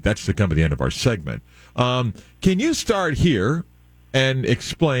particular seat. That's to come at the end of our segment. Can you start here and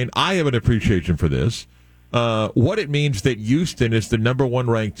explain, I have an appreciation for this, what it means that Houston is the number one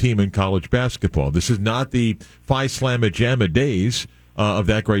ranked team in college basketball. This is not the Phi Slamma Jamma days of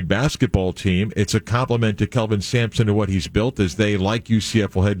that great basketball team. It's a compliment to Kelvin Sampson and what he's built as they, like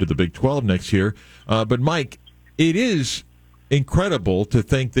UCF, will head to the Big 12 next year. But, Mike, it is incredible to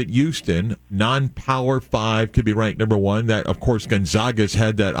think that Houston, non-Power 5, could be ranked number one. That, of course, Gonzaga's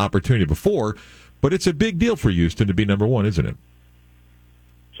had that opportunity before, but it's a big deal for Houston to be number one, isn't it?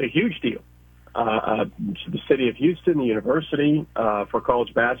 It's a huge deal. The city of Houston, the university, for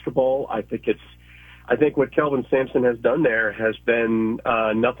college basketball, I think what Kelvin Sampson has done there has been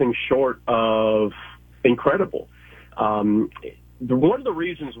nothing short of incredible. One of the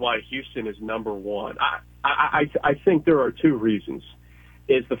reasons why Houston is number one, I think there are two reasons.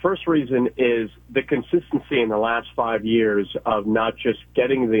 The first reason is the consistency in the last 5 years of not just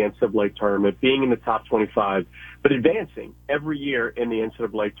getting the NCAA tournament, being in the top 25, but advancing every year in the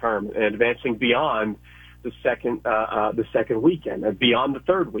NCAA tournament and advancing beyond the second weekend and beyond the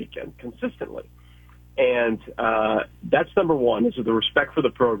third weekend consistently. And that's number one, is the respect for the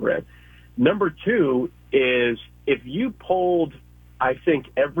program. Number two is if you polled, I think,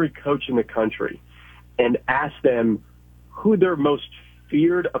 every coach in the country and asked them who their most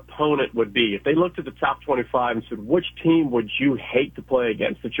feared opponent would be, if they looked at the top 25 and said, which team would you hate to play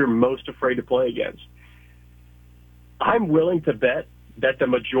against, that you're most afraid to play against, I'm willing to bet that the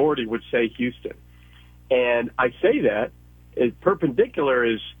majority would say Houston. And I say that is perpendicular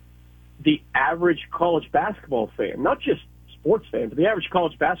is the average college basketball fan, not just sports fan, but the average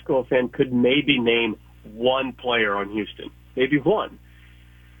college basketball fan could maybe name one player on Houston, maybe one.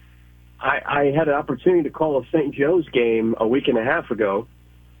 I had an opportunity to call a St. Joe's game a week and a half ago,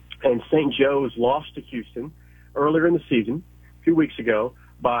 and St. Joe's lost to Houston earlier in the season, a few weeks ago,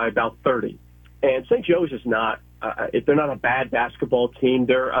 by about 30. And St. Joe's is not, they're not a bad basketball team.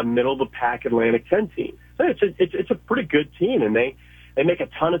 They're a middle-of-the-pack Atlantic 10 team. So it's a pretty good team, and they make a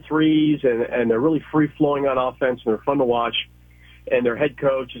ton of threes, and they're really free-flowing on offense, and they're fun to watch. And their head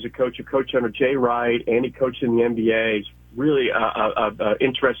coach is a coach under Jay Wright, and he coached in the NBA. He's really a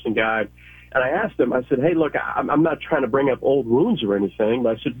interesting guy. And I asked him, I said, hey, look, I'm not trying to bring up old wounds or anything,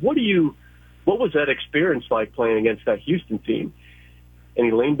 but I said, what was that experience like playing against that Houston team? And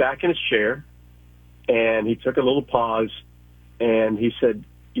he leaned back in his chair, and he took a little pause, and he said,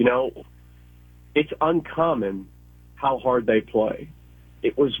 it's uncommon how hard they play.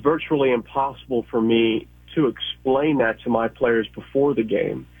 It was virtually impossible for me to explain that to my players before the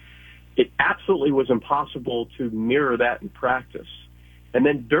game. It absolutely was impossible to mirror that in practice. And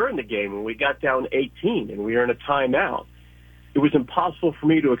then during the game, when we got down 18 and we were in a timeout, it was impossible for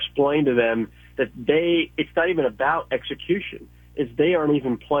me to explain to them that it's not even about execution, is they aren't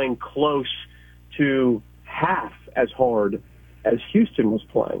even playing close to half as hard as Houston was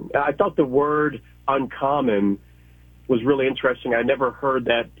playing. I thought the word uncommon was really interesting. I never heard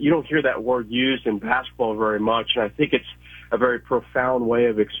that. You don't hear that word used in basketball very much, and I think it's a very profound way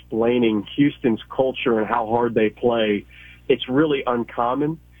of explaining Houston's culture and how hard they play. It's really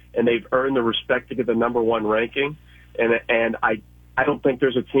uncommon, and they've earned the respect to get the number one ranking. And I don't think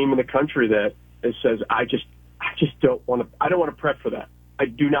there's a team in the country that says I just don't want to. I don't want to prep for that. I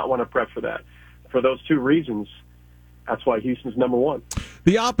do not want to prep for that. for those two reasons, that's why Houston's number one.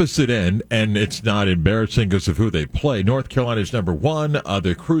 The opposite end, and it's not embarrassing because of who they play. North Carolina's number one.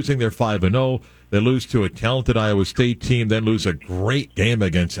 They're cruising. They're 5-0. They lose to a talented Iowa State team, then lose a great game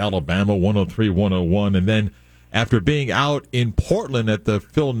against Alabama, 103-101. And then after being out in Portland at the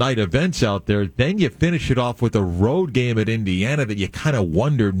Phil Knight events out there, then you finish it off with a road game at Indiana that you kind of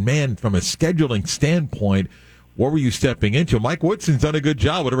wondered, man, from a scheduling standpoint, what were you stepping into? Mike Woodson's done a good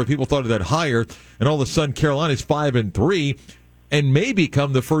job, whatever people thought of that hire, and all of a sudden Carolina's 5-3 and may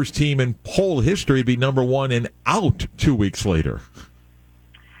become the first team in poll history to be number one and out 2 weeks later.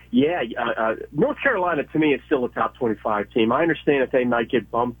 Yeah, North Carolina, to me, is still a top 25 team. I understand that they might get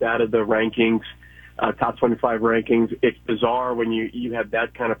bumped out of the rankings, top 25 rankings. It's bizarre when you have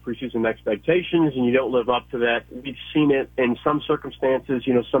that kind of preseason expectations and you don't live up to that. We've seen it in some circumstances.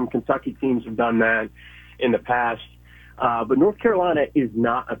 Some Kentucky teams have done that in the past. But North Carolina is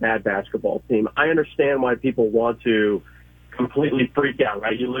not a bad basketball team. I understand why people want to completely freak out,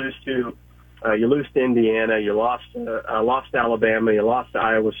 right? You lose to Indiana, you lost to Alabama, you lost to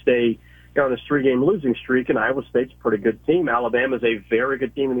Iowa State. You're on this 3-game losing streak, and Iowa State's a pretty good team. Alabama's a very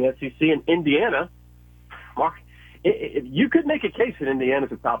good team in the SEC, and Indiana, Mark, you could make a case that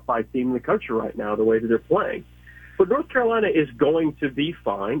Indiana's a top 5 team in the country right now, the way that they're playing. But North Carolina is going to be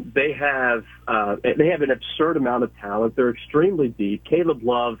fine. They have an absurd amount of talent. They're extremely deep. Caleb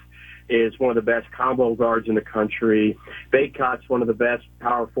Love is one of the best combo guards in the country. Baycott's one of the best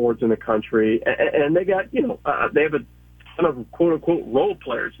power forwards in the country. And they got, they have a ton of quote-unquote role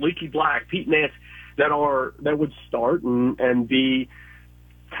players, Leaky Black, Pete Nance, that would start and be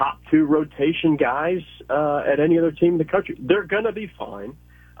top 2 rotation guys at any other team in the country. They're going to be fine.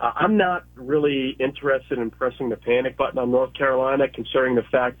 I'm not really interested in pressing the panic button on North Carolina, considering the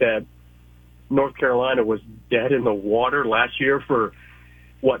fact that North Carolina was dead in the water last year for,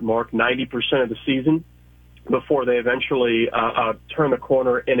 Mark, 90% of the season before they eventually turned the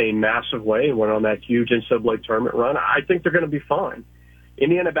corner in a massive way and went on that huge NCAA tournament run. I think they're going to be fine.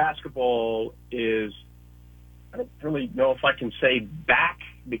 Indiana basketball is, I don't really know if I can say back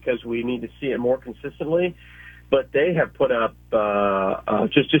because we need to see it more consistently, but they have put up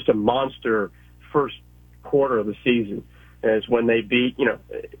just a monster first quarter of the season. As when they beat,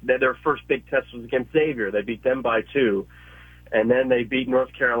 their first big test was against Xavier. They beat them by 2. And then they beat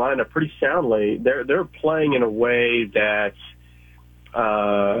North Carolina pretty soundly. They're playing in a way that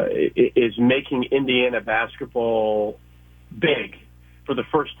is making Indiana basketball big for the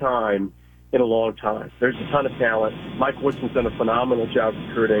first time in a long time. There's a ton of talent. Mike Woodson's done a phenomenal job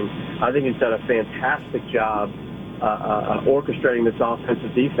recruiting. I think he's done a fantastic job orchestrating this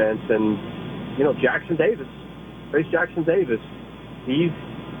offensive defense. And, Trace Jackson Davis, he's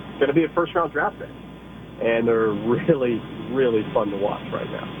going to be a first-round draft pick. And they're really, really fun to watch right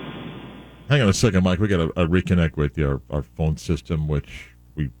now. Hang on a second, Mike. We got to reconnect with our phone system, which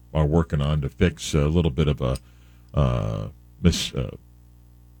we are working on to fix a little bit of a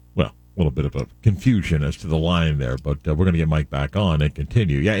little bit of a confusion as to the line there. But we're going to get Mike back on and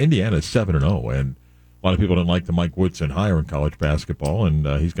continue. Yeah, Indiana's 7-0, and a lot of people didn't like the Mike Woodson hire in college basketball, and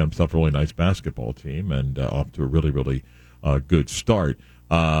he's got himself a really nice basketball team and off to a really, really good start.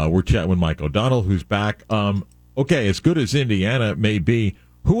 We're chatting with Mike O'Donnell, who's back. Okay, as good as Indiana may be,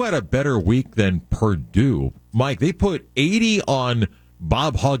 who had a better week than Purdue? Mike, they put 80 on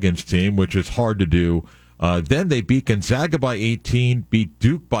Bob Huggins' team, which is hard to do. Then they beat Gonzaga by 18, beat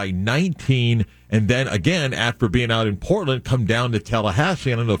Duke by 19, and then again, after being out in Portland, come down to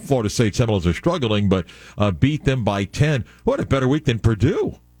Tallahassee. I don't know if Florida State Seminoles are struggling, but beat them by 10. What a better week than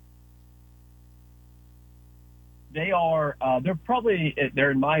Purdue. They are,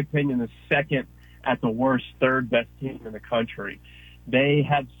 they're in my opinion, the second at the worst, third best team in the country. They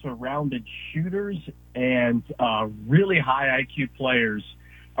have surrounded shooters and really high IQ players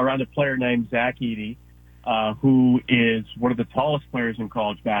around a player named Zach Edey, who is one of the tallest players in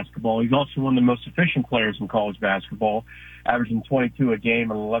college basketball. He's also one of the most efficient players in college basketball, averaging 22 a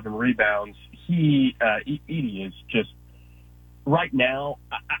game and 11 rebounds. Edey is just, right now,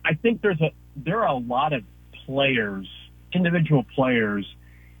 I think there are a lot of players, individual players,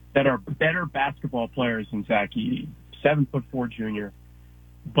 that are better basketball players than Zach Edey, 7'4" junior.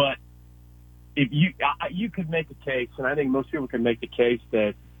 But if you could make a case, and I think most people can make the case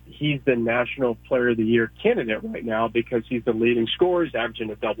that he's the National Player of the Year candidate right now because he's the leading scorer, he's averaging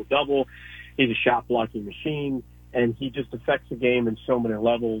a double-double, he's a shot-blocking machine, and he just affects the game in so many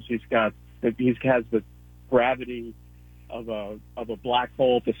levels. He has the gravity of a black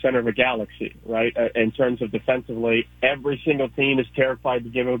hole at the center of a galaxy, right? In terms of defensively, every single team is terrified to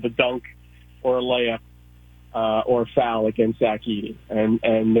give him a dunk or a layup. or a foul against Zach Edey.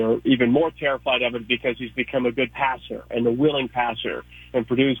 And they're even more terrified of it because he's become a good passer and a willing passer. And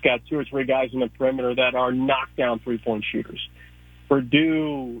Purdue's got 2 or 3 guys in the perimeter that are knockdown three-point shooters.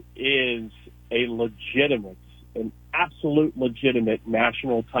 Purdue is an absolute legitimate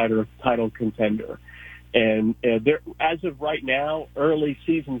national title contender. And as of right now, early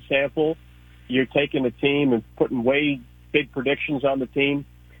season sample, you're taking a team and putting way big predictions on the team.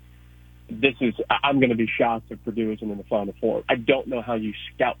 I'm going to be shocked if Purdue isn't in the Final Four. I don't know how you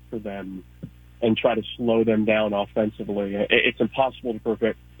scout for them and try to slow them down offensively. It's impossible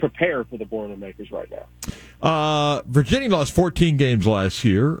to prepare for the Boilermakers right now. Virginia lost 14 games last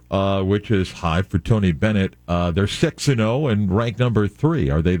year, which is high for Tony Bennett. They're 6-0 and ranked number 3.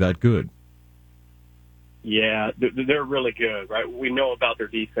 Are they that good? Yeah, they're really good, right? We know about their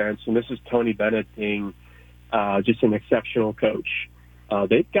defense, and this is Tony Bennett being just an exceptional coach.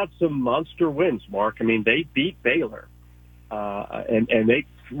 They've got some monster wins, Mark. I mean, they beat Baylor, and they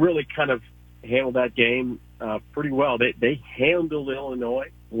really kind of handled that game pretty well. They handled Illinois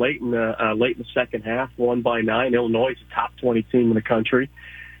late in the second half, won by 9. Illinois is a top 20 team in the country,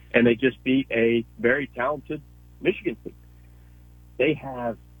 and they just beat a very talented Michigan team. They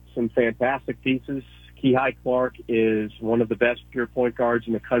have some fantastic pieces. Kihei Clark is one of the best pure point guards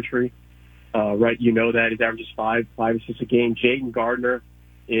in the country. Right, you know that. He averages 5 assists a game. Jaden Gardner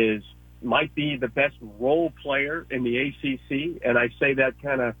might be the best role player in the ACC, and I say that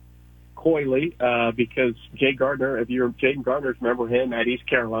kind of coyly because Jaden Gardner, remember him at East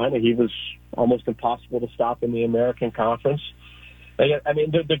Carolina, he was almost impossible to stop in the American Conference. I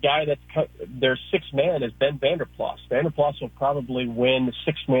mean, the guy that's their 6th man is Ben Vanderplas. Vanderplas will probably win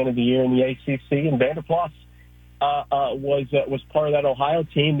the 6th man of the year in the ACC, and Vanderplas was part of that Ohio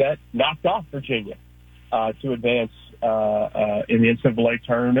team that knocked off Virginia to advance in the NCAA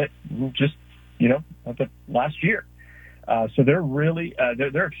tournament just, last year. So they're really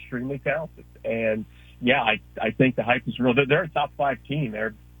they're extremely talented. And, yeah, I think the hype is real. They're a top 5 team.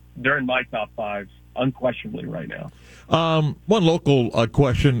 They're in my top 5 unquestionably right now. One local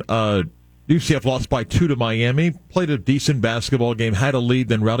question. UCF lost by 2 to Miami, played a decent basketball game, had a lead,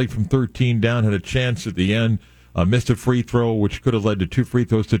 then rallied from 13 down, had a chance at the end. Missed a free throw, which could have led to 2 free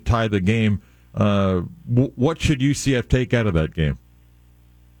throws to tie the game. What should UCF take out of that game?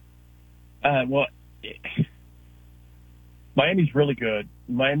 Well, Miami's really good.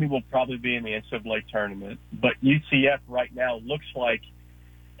 Miami will probably be in the NCAA tournament, but UCF right now looks like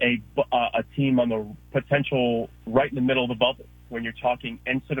a team on the potential right in the middle of the bubble when you're talking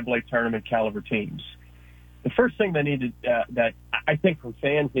NCAA tournament caliber teams. The first thing they need to, that I think from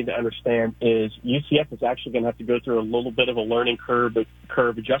fans need to understand is UCF is actually going to have to go through a little bit of a learning curve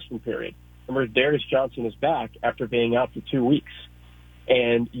adjustment period. Remember, Darius Johnson is back after being out for 2 weeks.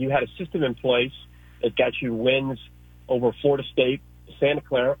 And you had a system in place that got you wins over Florida State, Santa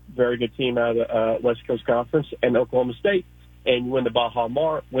Clara, very good team out of the West Coast Conference, and Oklahoma State. And you win the Baja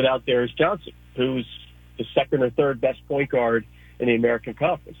Mar without Darius Johnson, who's the 2nd or 3rd best point guard in the American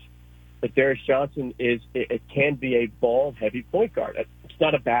Conference. But Darius Johnson it can be a ball-heavy point guard. It's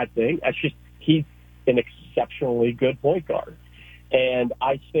not a bad thing. That's just he's an exceptionally good point guard. And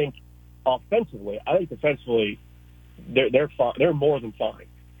I think defensively, they're fine. They're more than fine.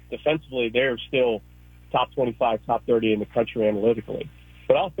 Defensively, they're still top 25, top 30 in the country analytically.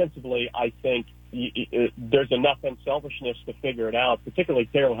 But offensively, I think there's enough unselfishness to figure it out, particularly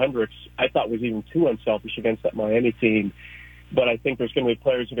Darrell Hendricks, I thought was even too unselfish against that Miami team. But I think there's going to be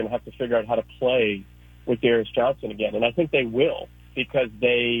players who are going to have to figure out how to play with Darius Johnson again. And I think they will because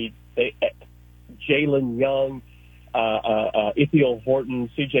they Jalen Young, Ithiel Horton,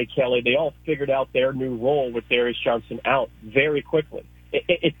 C.J. Kelly, they all figured out their new role with Darius Johnson out very quickly.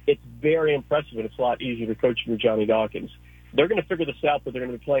 It's very impressive, and it's a lot easier to coach than Johnny Dawkins. They're going to figure this out, but they're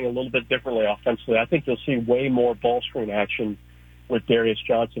going to be playing a little bit differently offensively. I think you'll see way more ball screen action with Darius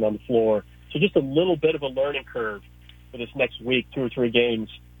Johnson on the floor. So just a little bit of a learning curve for this next week, 2 or 3 games.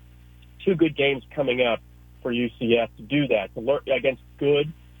 2 good games coming up for UCF to do that, to learn against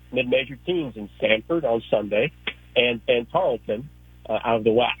good mid-major teams in Stanford on Sunday and Tarleton out of the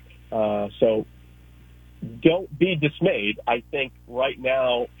WAC. So don't be dismayed. I think right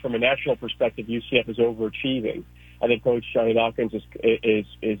now, from a national perspective, UCF is overachieving. I think Coach Johnny Dawkins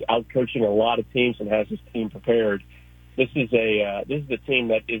is out coaching a lot of teams and has his team prepared. This is the team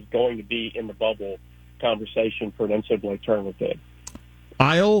that is going to be in the bubble conversation for an NCAA tournament bid.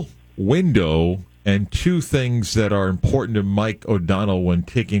 Aisle, window, and 2 things that are important to Mike O'Donnell when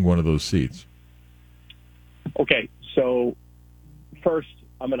taking one of those seats. Okay, so first,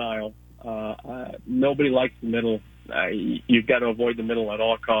 I'm an aisle. Nobody likes the middle. You've got to avoid the middle at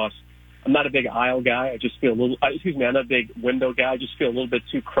all costs. I'm not a big aisle guy. I just feel a little. I'm not a big window guy. I just feel a little bit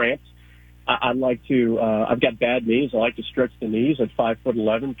too cramped. I like to. I've got bad knees. I like to stretch the knees at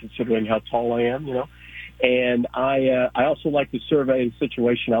 5'11", considering how tall I am. And I also like to survey the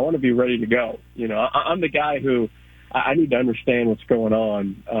situation. I want to be ready to go. I'm the guy who I need to understand what's going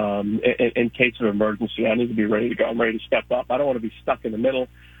on in case of emergency. I need to be ready to go. I'm ready to step up. I don't want to be stuck in the middle.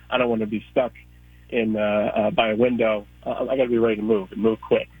 I don't want to be stuck in by a window. I got to be ready to move and move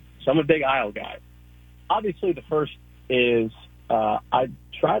quick. So I'm a big aisle guy. Obviously, the first is I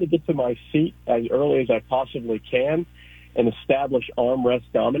try to get to my seat as early as I possibly can and establish armrest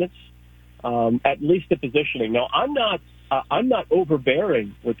dominance, at least the positioning. Now, I'm not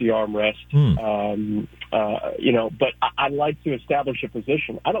overbearing with the armrest, but I like to establish a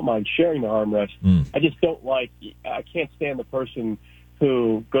position. I don't mind sharing the armrest. I just don't I can't stand the person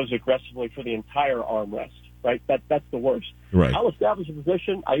who goes aggressively for the entire armrest. Right, that's the worst. Right. I'll establish a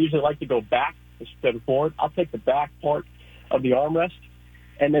position. I usually like to go back instead of forward. I'll take the back part of the armrest,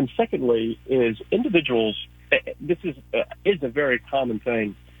 and then secondly is individuals. This is a very common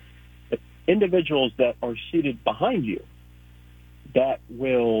thing. Individuals that are seated behind you that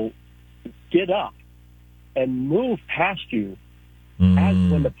will get up and move past you as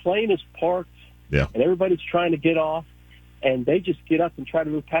when the plane is parked and everybody's trying to get off. And they just get up and try to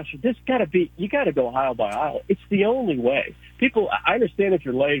move past you. You got to go aisle by aisle. It's the only way. People, I understand if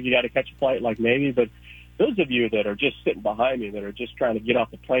you're late, you got to catch a flight like Navy, but those of you that are just sitting behind me, that are just trying to get off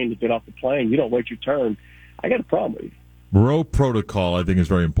the plane, you don't wait your turn. I got a problem with you. Row protocol, I think, is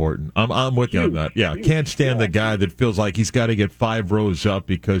very important. I'm with you on that. Yeah, can't stand the guy that feels like he's got to get 5 rows up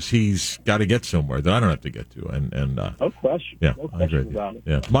because he's got to get somewhere that I don't have to get to. And no question. Yeah, no question about it.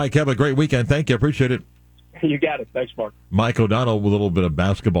 Yeah, Mike, have a great weekend. Thank you. Appreciate it. You got it. Thanks, Mark. Mike O'Donnell with a little bit of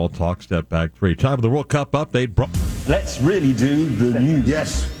basketball talk. Step back 3. Time for the World Cup update. Let's really do the news.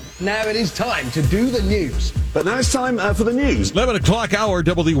 Yes. Now it is time to do the news. But now it's time for the news. 11 o'clock hour,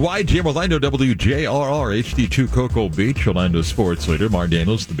 WYGM Orlando, WJRR, HD2 Cocoa Beach, Orlando sports leader, Mark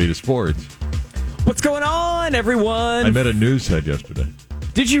Daniels, the beat of sports. What's going on, everyone? I met a news head yesterday.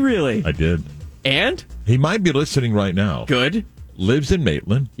 Did you really? I did. And? He might be listening right now. Good. Lives in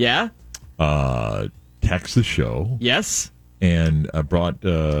Maitland. Yeah. Text the show. Yes. And brought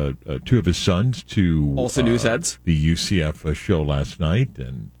 2 of his sons to also news heads. The UCF show last night,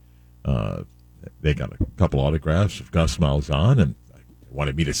 and they got a couple autographs of Gus Malzahn, and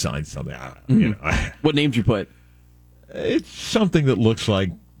wanted me to sign something. What name did you put? It's something that looks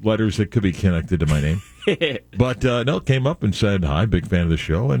like letters that could be connected to my name. But no, came up and said, hi, big fan of the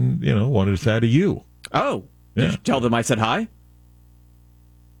show, and, wanted to say hi to you. Oh. Yeah. Did you tell them I said hi?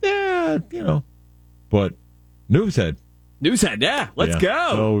 Yeah, but Newshead. Newshead, yeah. Let's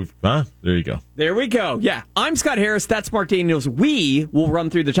go. So, there you go. There we go. Yeah. I'm Scott Harris. That's Mark Daniels. We will run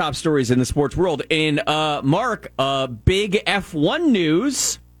through the top stories in the sports world. And, Mark, big F1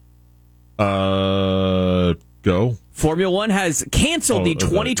 news. Go. Formula One has canceled the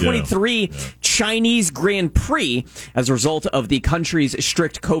 2023 Chinese Grand Prix as a result of the country's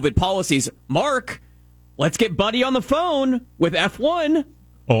strict COVID policies. Mark, let's get Buddy on the phone with F1.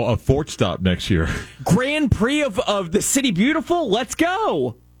 Oh, a Fort stop next year. Grand Prix of the City Beautiful. Let's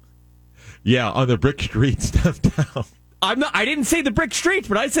go. Yeah, on the brick streets downtown. I didn't say the brick streets,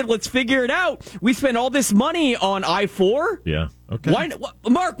 but I said let's figure it out. We spent all this money on I-4. Yeah. Okay.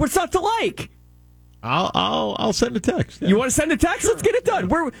 Mark, what's not to like? I'll send a text. Yeah. You want to send a text? Let's get it done.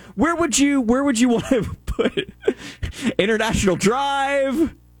 Where would you want to put it? International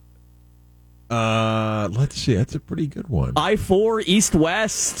Drive. Let's see. That's a pretty good one. I-4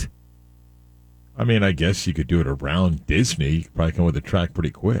 east-west. I mean, I guess you could do it around Disney. You could probably come with a track pretty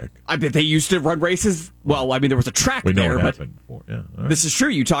quick. I bet they used to run races. Well, I mean, there was a track we know there. What happened before. Yeah, right. This is true.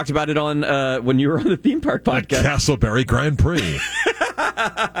 You talked about it on when you were on the theme park podcast. Castleberry Grand Prix.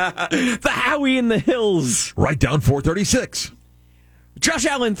 The Howie in the Hills. Right down 436. Josh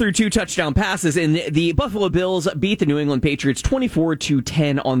Allen threw 2 touchdown passes, and the Buffalo Bills beat the New England Patriots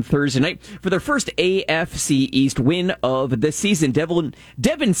 24-10 on Thursday night for their first AFC East win of the season.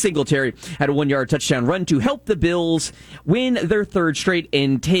 Devin Singletary had a 1-yard touchdown run to help the Bills win their 3rd straight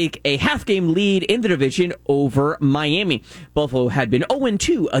and take a half-game lead in the division over Miami. Buffalo had been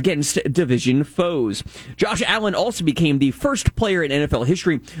 0-2 against division foes. Josh Allen also became the first player in NFL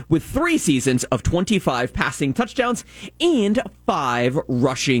history with 3 seasons of 25 passing touchdowns and 5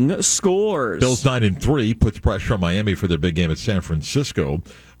 rushing scores. Bills 9-3 puts pressure on Miami for their big game at San Francisco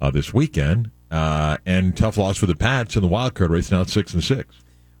this weekend, and tough loss for the Pats in the wild card race, now at 6-6.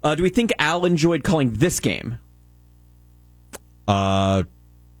 Do we think Al enjoyed calling this game? Yeah,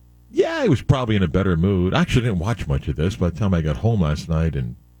 he was probably in a better mood. I actually didn't watch much of this. By the time I got home last night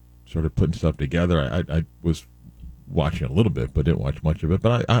and started putting stuff together. I was watching a little bit, but didn't watch much of it.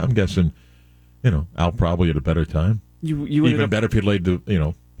 But I'm guessing, Al probably had a better time. You Even better if he laid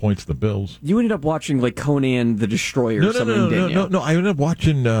the points the Bills. You ended up watching like Conan the Destroyer or something, didn't you? No. I ended up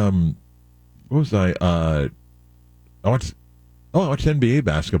watching. What was I? I watched NBA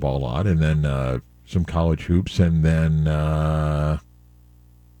basketball a lot, and then some college hoops, and then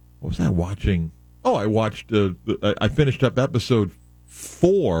what was I watching? Oh, I watched. I finished up episode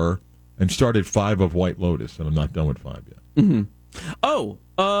 4 and started 5 of White Lotus, and I'm not done with 5 yet. Mm-hmm. Oh,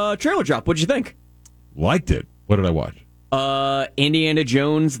 trailer drop. What'd you think? Liked it. What did I watch? Indiana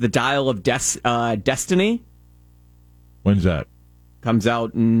Jones: The Dial of Destiny. When's that? Comes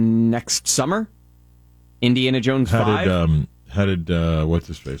out next summer. Indiana Jones 5. How did what's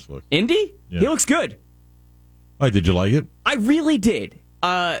his face look? Indy? Yeah. He looks good. Oh, did you like it? I really did.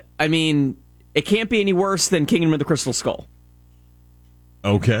 I mean, it can't be any worse than Kingdom of the Crystal Skull.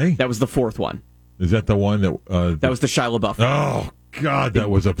 Okay. That was the 4th one. Is that the one that... that was the Shia LaBeouf one. Oh, God, that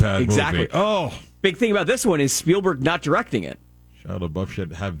was a bad exactly. movie. Oh. Big thing about this one is Spielberg not directing it. Shia LaBeouf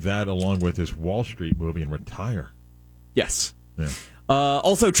should have that along with his Wall Street movie and retire. Yes. Yeah.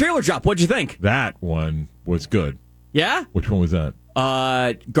 Also, trailer drop. What'd you think? That one was good. Yeah? Which one was that?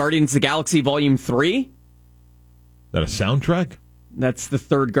 Guardians of the Galaxy Volume 3. That a soundtrack? That's the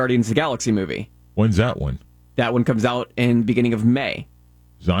 3rd Guardians of the Galaxy movie. When's that one? That one comes out in the beginning of May.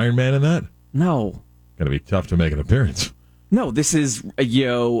 Is Iron Man in that? No. Going to be tough to make an appearance. No, this is,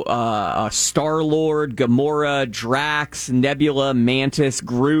 Star-Lord, Gamora, Drax, Nebula, Mantis,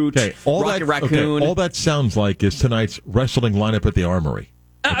 Groot, Rocket Raccoon. Okay, all that sounds like is tonight's wrestling lineup at the Armory.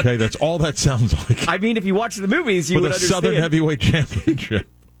 Okay, that's all that sounds like. I mean, if you watch the movies, you would understand. For the Southern Heavyweight Championship.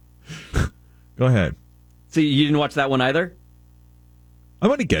 Go ahead. So you didn't watch that one either? I'm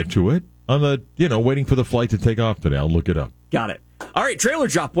going to get to it. On the, waiting for the flight to take off today. I'll look it up. Got it. All right, trailer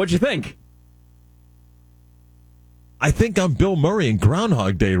drop. What'd you think? I think I'm Bill Murray in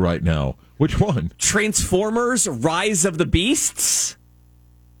Groundhog Day right now. Which one? Transformers: Rise of the Beasts.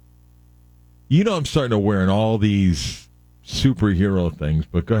 I'm starting to wear in all these superhero things,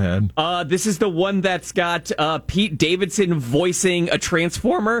 but go ahead. This is the one that's got Pete Davidson voicing a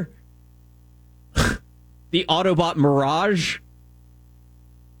Transformer. The Autobot Mirage.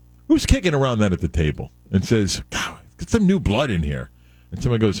 Who's kicking around that at the table and says, God, get some new blood in here? And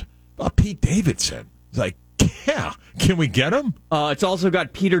someone goes, Pete Davidson. It's like, yeah, can we get him? It's also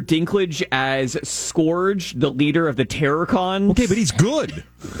got Peter Dinklage as Scourge, the leader of the Terrorcons. Okay, but he's good.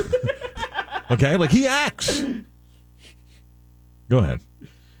 Okay, like he acts. Go ahead.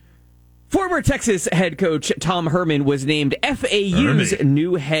 Former Texas head coach Tom Herman was named FAU's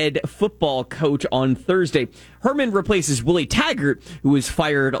new head football coach on Thursday. Herman replaces Willie Taggart, who was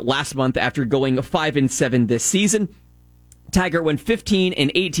fired last month after going 5-7 this season. Taggart went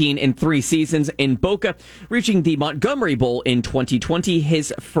 15-18 in 3 seasons in Boca, reaching the Montgomery Bowl in 2020,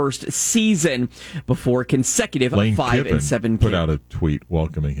 his first season, before consecutive Lane 5-7 Kiffin put out a tweet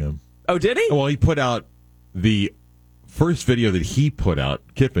welcoming him. Oh, did he? Well, he put out the first video that he put out,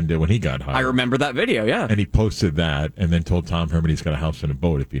 Kiffin did when he got hired. I remember that video, yeah. And he posted that and then told Tom Herman he's got a house and a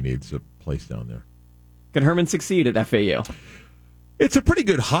boat if he needs a place down there. Can Herman succeed at FAU? It's a pretty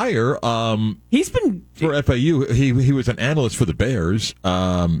good hire. He's been for FAU. He was an analyst for the Bears.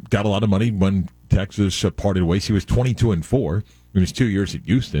 Got a lot of money when Texas parted ways. He was 22-4. He was 2 years at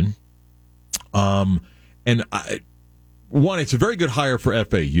Houston. One, it's a very good hire for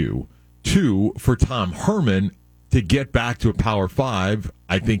FAU. 2, for Tom Herman to get back to a Power 5.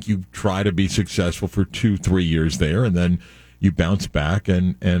 I think you try to be successful for 2-3 years there, and then you bounce back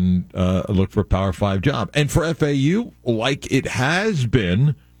and look for a Power 5 job. And for FAU, like it has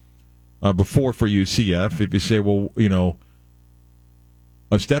been before for UCF, if you say, well,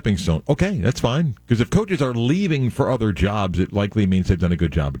 a stepping stone, okay, that's fine. Because if coaches are leaving for other jobs, it likely means they've done a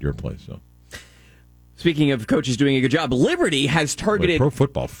good job at your place. So, speaking of coaches doing a good job, Liberty has targeted... Pro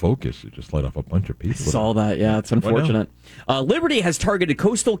Football Focus, it just let off a bunch of people. I saw that, yeah, it's unfortunate. Liberty has targeted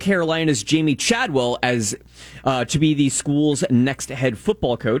Coastal Carolina's Jamie Chadwell as to be the school's next head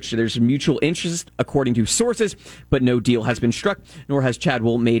football coach. There's mutual interest, according to sources, but no deal has been struck, nor has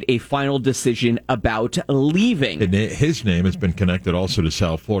Chadwell made a final decision about leaving. And his name has been connected also to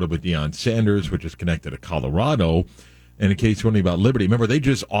South Florida with Deion Sanders, which is connected to Colorado. And in case you're wondering about Liberty, remember, they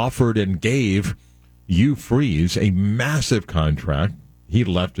just offered and gave Hugh Freeze a massive contract. He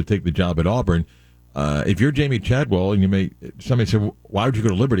left to take the job at Auburn. If you're Jamie Chadwell, and somebody say, well, why would you go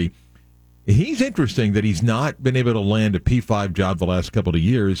to Liberty? He's interesting that he's not been able to land a P5 job the last couple of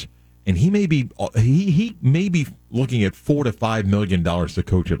years, and he may be looking at $4 to $5 million to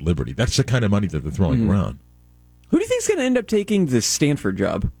coach at Liberty. That's the kind of money that they're throwing around. Who do you think is going to end up taking the Stanford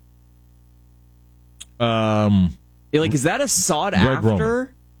job? Is that a sought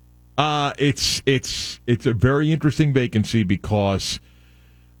after? It's a very interesting vacancy because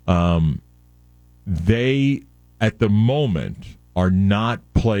they, at the moment, are not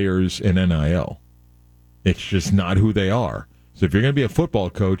players in NIL. It's just not who they are. So if you're going to be a football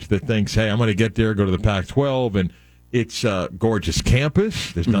coach that thinks, hey, I'm going to get there, go to the Pac-12, and it's a gorgeous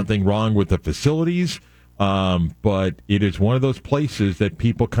campus, there's nothing wrong with the facilities, but it is one of those places that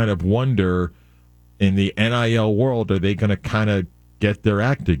people kind of wonder, in the NIL world, are they going to kind of get their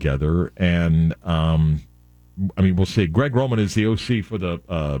act together? And, we'll see. Greg Roman is the OC for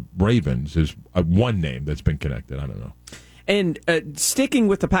the Ravens, is one name that's been connected. I don't know. And sticking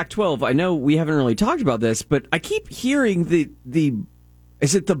with the Pac-12, I know we haven't really talked about this, but I keep hearing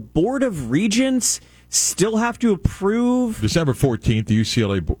is it the Board of Regents still have to approve? December 14th, the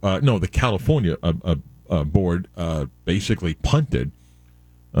UCLA, the California board basically punted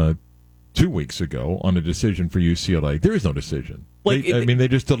 2 weeks ago on a decision for UCLA. There is no decision. They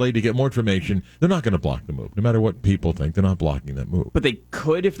just delayed to get more information. They're not going to block the move. No matter what people think, they're not blocking that move. But they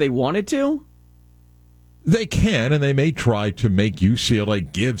could if they wanted to? They can, and they may try to make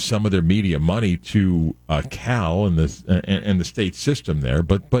UCLA give some of their media money to Cal and the state system there,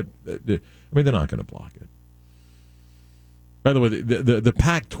 but they're not going to block it. By the way, the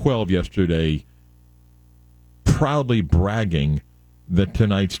Pac-12 yesterday proudly bragging that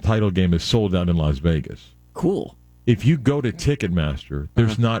tonight's title game is sold out in Las Vegas. Cool. If you go to Ticketmaster,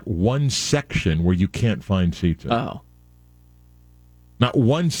 there's not one section where you can't find seats in. Oh. Not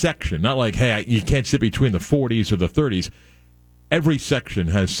one section. Not like, hey, you can't sit between the 40s or the 30s. Every section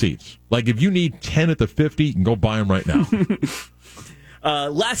has seats. Like, if you need 10 at the 50, you can go buy them right now.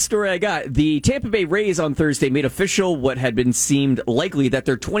 Last story I got. The Tampa Bay Rays on Thursday made official what had been seemed likely, that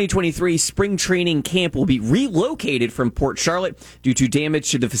their 2023 spring training camp will be relocated from Port Charlotte due to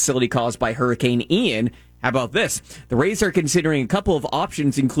damage to the facility caused by Hurricane Ian. How about this? The Rays are considering a couple of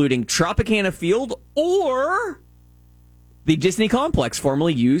options, including Tropicana Field or the Disney complex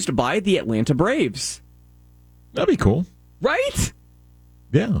formerly used by the Atlanta Braves. That'd be cool. Right?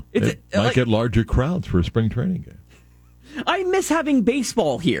 Yeah. It might get larger crowds for a spring training game. I miss having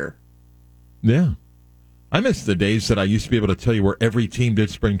baseball here. Yeah. I miss the days that I used to be able to tell you where every team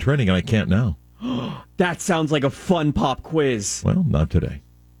did spring training, and I can't now. That sounds like a fun pop quiz. Well, not today.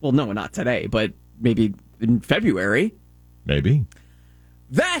 Well, no, not today, but maybe in February. Maybe.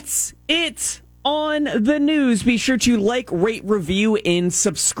 That's it on the news. Be sure to like, rate, review, and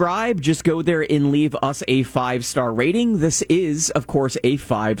subscribe. Just go there and leave us a 5-star rating. This is, of course, a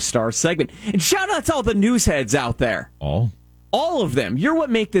 5-star segment. And shout out to all the news heads out there. All of them. You're what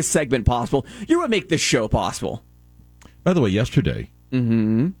make this segment possible. You're what make this show possible. By the way, yesterday.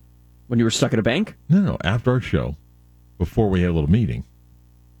 Mm-hmm. When you were stuck at a bank? No, after our show, before we had a little meeting.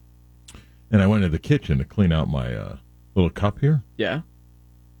 And I went to the kitchen to clean out my little cup here. Yeah.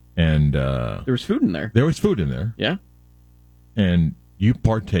 And there was food in there. There was food in there. Yeah. And you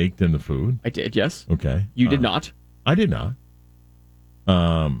partaked in the food. I did, yes. Okay. You did not. I did not.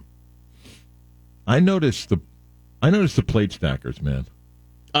 I noticed the plate stackers, man.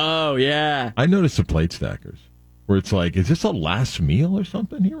 Oh, yeah. I noticed the plate stackers where it's like, is this a last meal or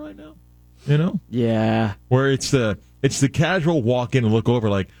something here right now? You know? Yeah. Where it's the casual walk in and look over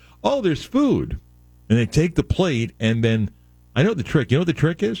like, oh, there's food. And they take the plate, and then I know the trick. You know what the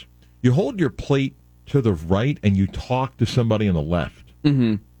trick is? You hold your plate to the right, and you talk to somebody on the left. Mm-hmm.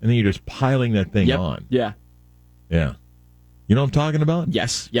 And then you're just piling that thing on. Yeah. Yeah. You know what I'm talking about?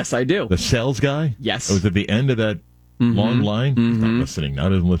 Yes. Yes, I do. The sales guy? Yes. That was at the end of that long line? Mm-hmm. He's not listening now.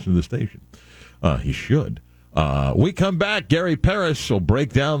 Doesn't listen to the station. He should. We come back. Gary Parris will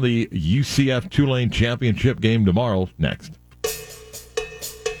break down the UCF Tulane championship game tomorrow. Next.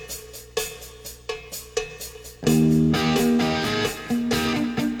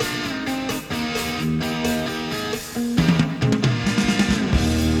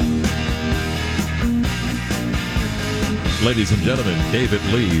 Ladies and gentlemen, David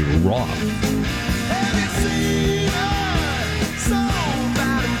Lee Roth.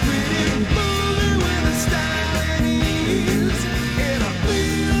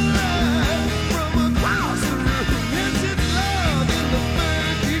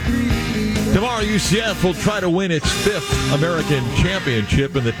 Tomorrow, UCF will try to win its 5th American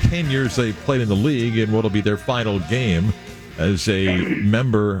championship in the 10 years they've played in the league, and what'll be their final game as a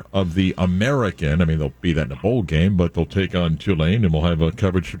member of the American. I mean, they'll be that in a bowl game, but they'll take on Tulane, and we'll have a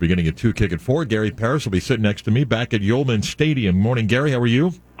coverage beginning at 2, kick at 4. Gary Parris will be sitting next to me back at Yeoman Stadium. Morning, Gary. How are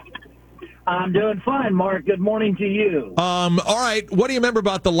you? I'm doing fine, Mark. Good morning to you. All right. What do you remember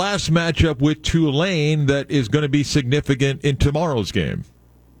about the last matchup with Tulane that is going to be significant in tomorrow's game?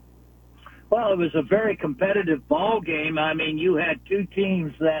 Well, it was a very competitive ball game. I mean, you had two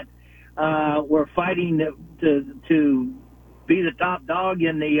teams that were fighting to be the top dog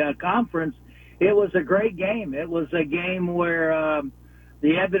in the conference. It was a great game. It was a game where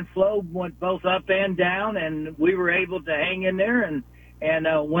the ebb and flow went both up and down, and we were able to hang in there and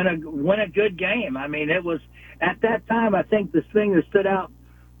win a good game. I mean, it was at that time. I think the thing that stood out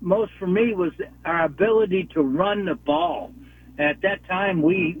most for me was our ability to run the ball. At that time,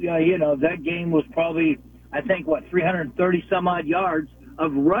 that game was probably, I think, 330 some odd yards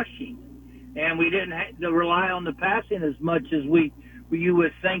of rushing, and we didn't have to rely on the passing as much as you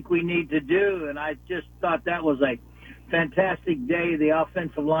would think we need to do. And I just thought that was a fantastic day. The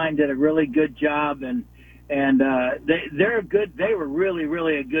offensive line did a really good job, and they're good. They were really,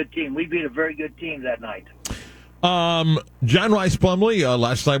 really a good team. We beat a very good team that night. John Rice Plumlee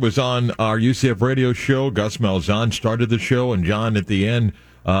last night was on our UCF radio show. Gus Malzahn started the show, and John at the end,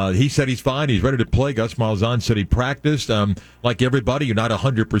 he said he's fine. He's ready to play. Gus Malzahn said he practiced. Like everybody, you're not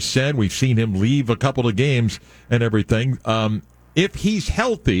 100%. We've seen him leave a couple of games and everything. If he's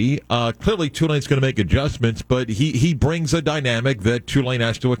healthy, clearly Tulane's going to make adjustments, but he brings a dynamic that Tulane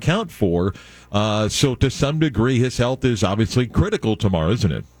has to account for. So to some degree, his health is obviously critical tomorrow,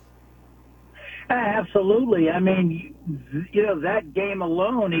 isn't it? Absolutely. I mean, that game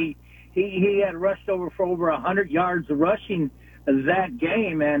alone, he had rushed for over 100 yards rushing that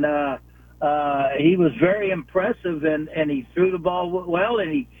game, and he was very impressive, and he threw the ball well,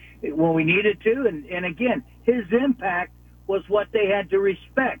 and when we needed to, and again, his impact was what they had to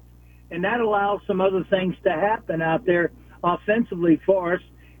respect, and that allows some other things to happen out there offensively for us.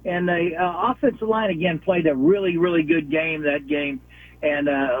 And the offensive line again played a really, really good game that game, and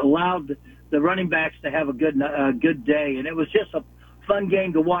allowed the running backs to have a good day, and it was just a fun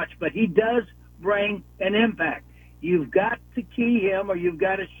game to watch. But he does bring an impact. You've got to key him, or you've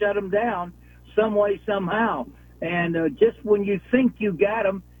got to shut him down some way, somehow. And just when you think you got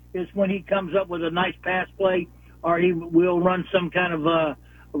him is when he comes up with a nice pass play, or he will run some kind of a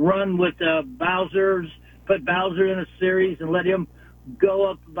run with put Bowser in a series and let him go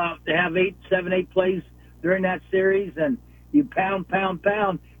up about to have 7, 8 plays during that series, and you pound,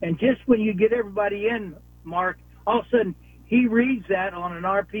 and just when you get everybody in, Mark, all of a sudden he reads that on an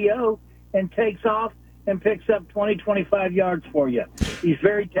RPO and takes off and picks up 20, 25 yards for you. He's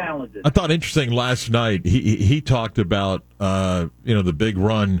very talented. I thought interesting last night, he talked about, the big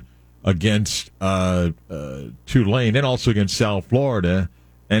run against Tulane and also against South Florida.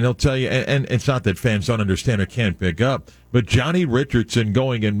 And he'll tell you, and it's not that fans don't understand or can't pick up, but Johnny Richardson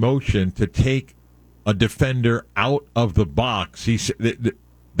going in motion to take a defender out of the box, he said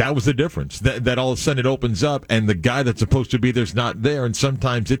that was the difference. That all of a sudden it opens up, and the guy that's supposed to be there's not there. And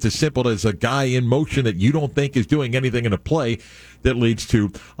sometimes it's as simple as a guy in motion that you don't think is doing anything in a play that leads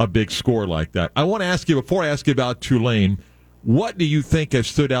to a big score like that. I want to ask you, before I ask you about Tulane, what do you think has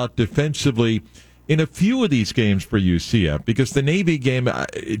stood out defensively in a few of these games for UCF? Because the Navy game,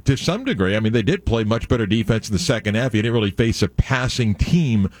 to some degree, I mean, they did play much better defense in the second half. You didn't really face a passing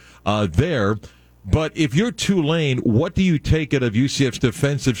team there. But if you're Tulane, what do you take out of UCF's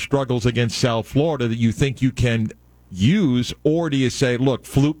defensive struggles against South Florida that you think you can use? Or do you say, look,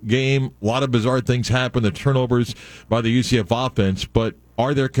 fluke game, a lot of bizarre things happen, the turnovers by the UCF offense, but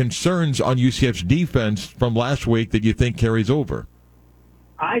are there concerns on UCF's defense from last week that you think carries over?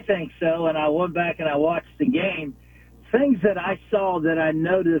 I think so, and I went back and I watched the game. Things that I saw that I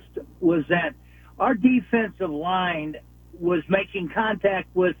noticed was that our defensive line was making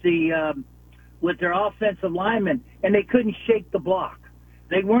contact with their offensive linemen, and they couldn't shake the block.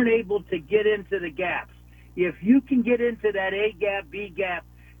 They weren't able to get into the gaps. If you can get into that A gap, B gap,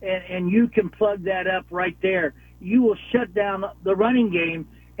 and you can plug that up right there, you will shut down the running game,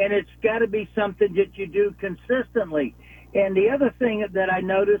 and it's got to be something that you do consistently. And the other thing that I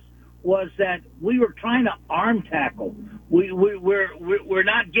noticed was that we were trying to arm tackle. We're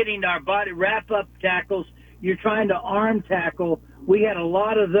not getting our body wrap-up tackles. You're trying to arm tackle. We had a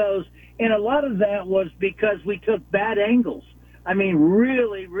lot of those, and a lot of that was because we took bad angles. I mean,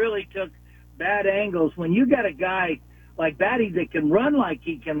 really, really took bad angles. When you got a guy like Batty that can run like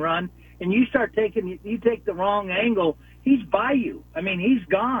he can run, and you take the wrong angle, he's by you. I mean, he's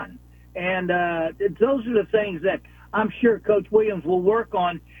gone. And those are the things that I'm sure Coach Williams will work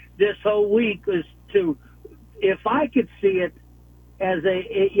on this whole week, is to, if I could see it as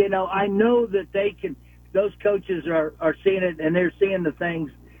I know that they can, those coaches are seeing it, and they're seeing the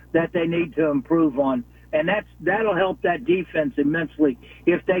things that they need to improve on. And that'll help that defense immensely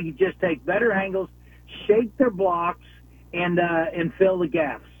if they just take better angles, shake their blocks, and fill the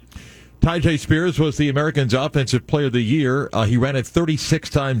gaps. Tyjae Spears was the Americans' Offensive Player of the Year. He ran it 36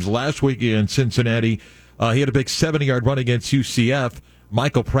 times last week in Cincinnati. He had a big 70-yard run against UCF.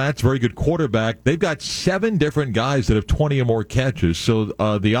 Michael Pratt's very good quarterback. They've got 7 different guys that have 20 or more catches. So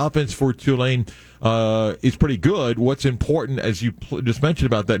the offense for Tulane is pretty good. What's important, as you just mentioned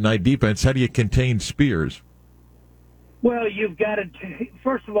about that night defense, how do you contain Spears? Well, you've got to,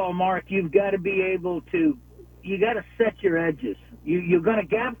 first of all, Mark, you've got to be able to, you got to set your edges. You're going to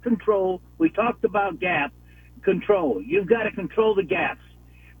gap control. We talked about gap control. You've got to control the gaps.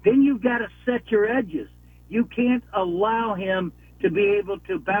 Then you've got to set your edges. You can't allow him to be able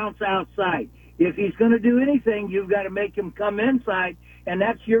to bounce outside. If he's going to do anything, you've got to make him come inside, and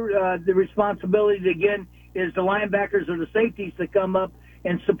that's your the responsibility, again, is the linebackers or the safeties to come up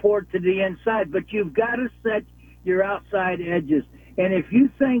and support to the inside. But you've got to set your outside edges. And if you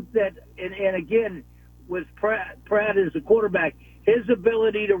think that, and again, with Pratt as the quarterback, his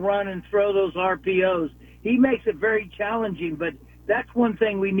ability to run and throw those RPOs, he makes it very challenging. But that's one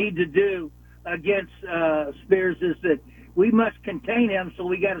thing we need to do against Spears, is that we must contain him, so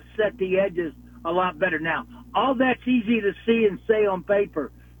we got to set the edges a lot better. Now, all that's easy to see and say on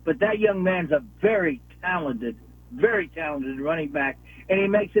paper, but that young man's a very talented running back, and he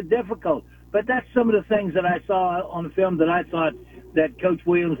makes it difficult. But that's some of the things that I saw on the film that I thought that Coach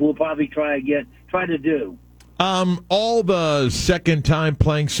Williams will probably try to do. All the second time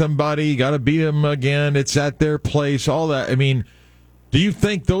playing somebody, you got to beat them again. It's at their place, all that. I mean, do you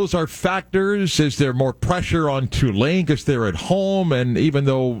think those are factors? Is there more pressure on Tulane because they're at home? And even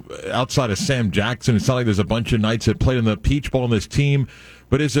though outside of Sam Jackson, it's not like there's a bunch of Knights that played in the Peach Bowl in this team,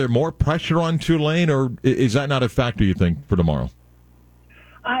 but is there more pressure on Tulane, or is that not a factor, you think, for tomorrow?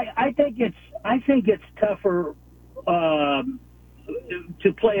 I think it's tougher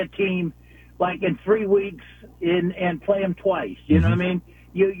to play a team like in 3 weeks and play them twice. You know what I mean?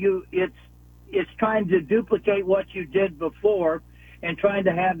 It's trying to duplicate what you did before and trying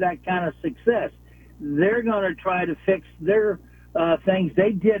to have that kind of success. They're going to try to fix their things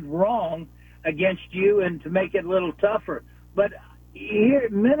they did wrong against you and to make it a little tougher. But here,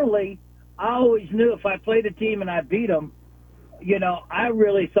 mentally, I always knew if I played a team and I beat them, you know, I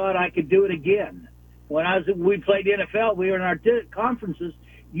really thought I could do it again. When we played NFL, we were in our conferences.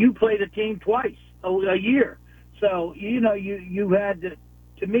 You played a team twice a year. So, you know, you had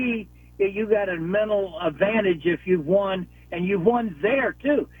to me, you got a mental advantage if you've won, and you've won there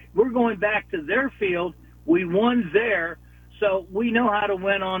too. We're going back to their field. We won there, so we know how to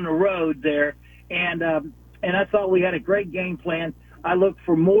win on the road there. And I thought we had a great game plan. I look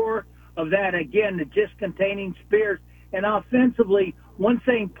for more of that again, just containing Spears. And offensively, one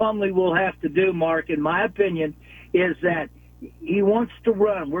thing Plumlee will have to do, Mark, in my opinion, is that he wants to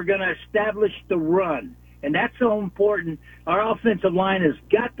run. We're going to establish the run. And that's so important. Our offensive line has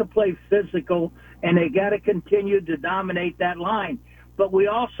got to play physical, and they got to continue to dominate that line. But we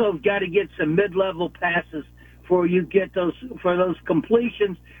also got to get some mid-level passes for you get those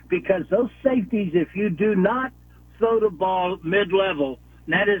completions, because those safeties, if you do not throw the ball mid-level,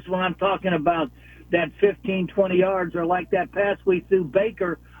 and that is when I'm talking about that 15, 20 yards, or like that pass we threw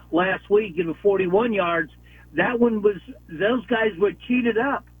Baker last week in the 41 yards, that one was, those guys were cheated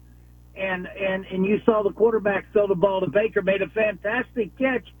up. And you saw the quarterback throw the ball to Baker, made a fantastic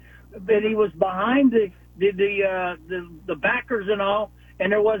catch, but he was behind the backers and all,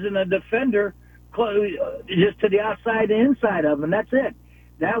 and there wasn't a defender just to the outside and inside of him, and that's it.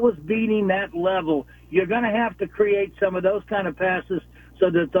 That was beating that level. You're going to have to create some of those kind of passes so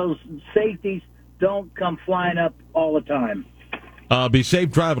that those safeties don't come flying up all the time. Be safe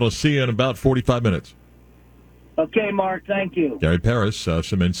driving. I'll see you in about 45 minutes. Okay, Mark, thank you. Gary Parris,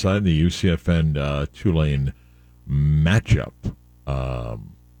 some insight in the UCF and Tulane matchup.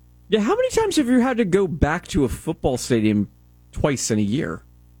 Yeah, how many times have you had to go back to a football stadium twice in a year?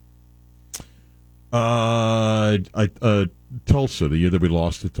 Tulsa, the year that we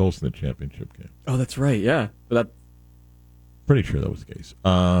lost to Tulsa in the championship game. Oh, that's right, yeah. But pretty sure that was the case.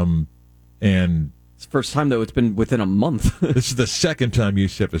 And it's the first time, though, it's been within a month. This is the second time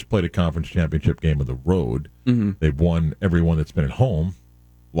UCF has played a conference championship game on the road. Mm-hmm. They've won every one that's been at home,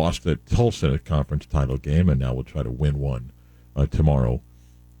 lost at Tulsa conference title game, and now we'll try to win one tomorrow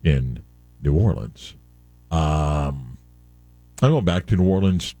in New Orleans. I'm going back to New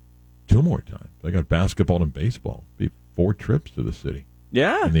Orleans 2 more times. I got basketball and baseball. Be 4 trips to the city.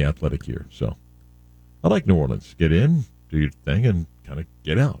 Yeah. In the athletic year. So I like New Orleans. Get in, do your thing, and kind of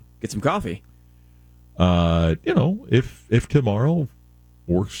get out. Get some coffee. If tomorrow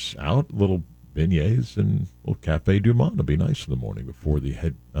works out, little beignets and a little Cafe Du Monde will be nice in the morning before the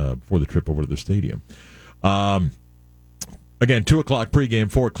trip over to the stadium. Again, 2 o'clock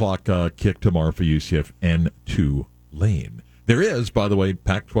pregame, 4 o'clock kick tomorrow for UCF and Tulane. There is, by the way,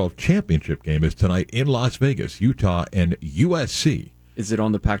 Pac-12 championship game is tonight in Las Vegas, Utah and USC. Is it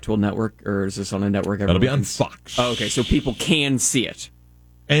on the Pac-12 network, or is this on a network? It'll be on Fox. Oh, okay, so people can see it.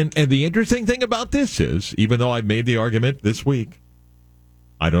 And the interesting thing about this is, even though I made the argument this week,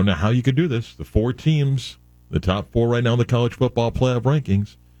 I don't know how you could do this. The 4 teams, the top 4 right now in the college football playoff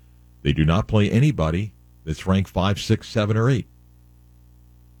rankings, they do not play anybody that's ranked 5, 6, 7, or 8.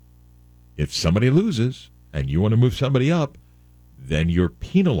 If somebody loses and you want to move somebody up, then you're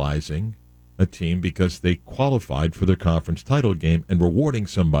penalizing a team because they qualified for their conference title game and rewarding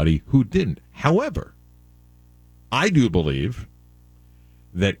somebody who didn't. However, I do believe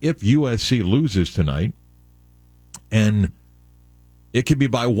that if USC loses tonight, and it could be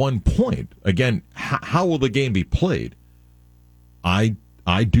by 1 point, again, how will the game be played? I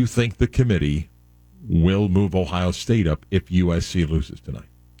do think the committee will move Ohio State up if USC loses tonight.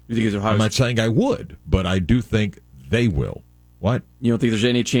 You think it's Ohio I'm not saying I would, but I do think they will. What? You don't think there's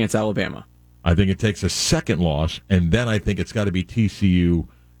any chance Alabama? I think it takes a second loss, and then I think it's got to be TCU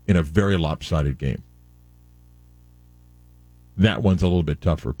in a very lopsided game. That one's a little bit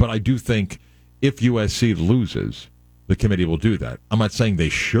tougher. But I do think if USC loses, the committee will do that. I'm not saying they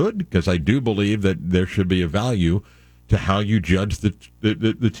should, because I do believe that there should be a value to how you judge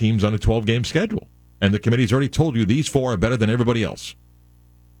the teams on a 12-game schedule. And the committee's already told you these 4 are better than everybody else.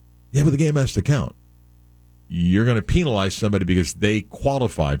 Yeah, but the game has to count. You're going to penalize somebody because they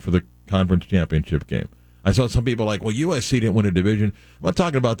qualified for the conference championship game. I saw some people like, well, USC didn't win a division. I'm not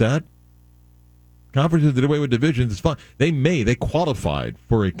talking about that. Conferences did away with divisions. It's fine. They qualified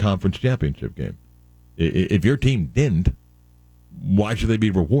for a conference championship game. If your team didn't, why should they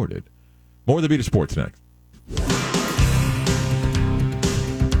be rewarded? More of the Beat of Sports next.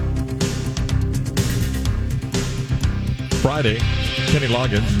 Friday, Kenny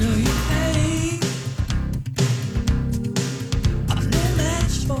Loggins.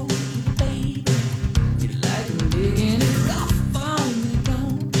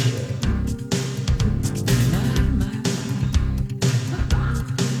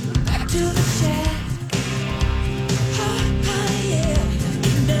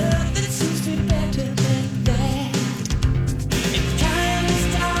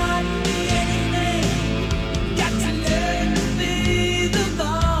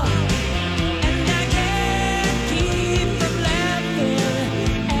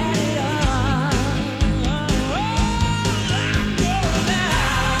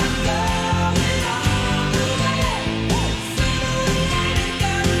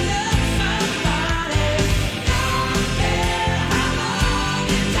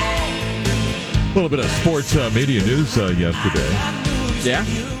 A little bit of sports media news yesterday. Yeah?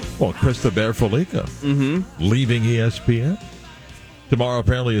 Well, Christopher Felica leaving ESPN. Tomorrow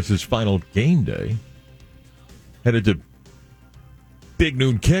apparently is his final game day. Headed to Big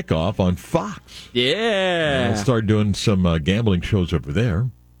Noon Kickoff on Fox. Yeah. He'll start doing some gambling shows over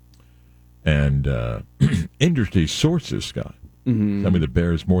there. And industry sources, Scott, tell me the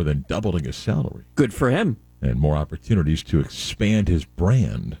Bears more than doubling his salary. Good for him. And more opportunities to expand his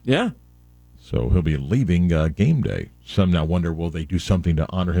brand. Yeah. So he'll be leaving game day. Some now wonder, will they do something to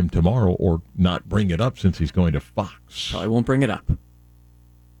honor him tomorrow or not bring it up since he's going to Fox? Probably won't bring it up.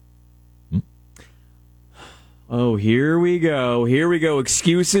 Oh, here we go. Here we go.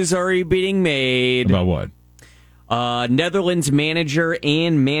 Excuses are being made. About what? Netherlands manager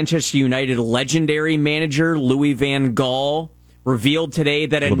and Manchester United legendary manager Louis van Gaal revealed today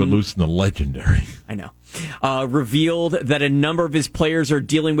that a little bit loose in the legendary. I know. Revealed that a number of his players are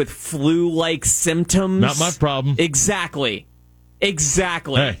dealing with flu-like symptoms. Not my problem. Exactly.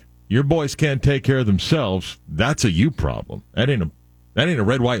 Hey, your boys can't take care of themselves. That's a you problem. That ain't a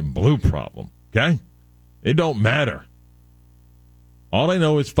red, white, and blue problem. Okay? It don't matter. All I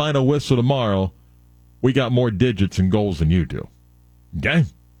know is final whistle tomorrow. We got more digits and goals than you do. Okay?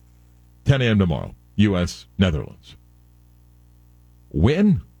 10 a.m. tomorrow. U.S. Netherlands.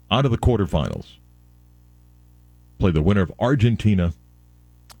 Win out of the quarterfinals. Play the winner of Argentina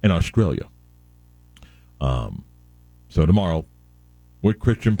and Australia. So tomorrow, with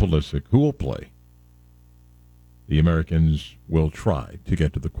Christian Pulisic, who will play, the Americans will try to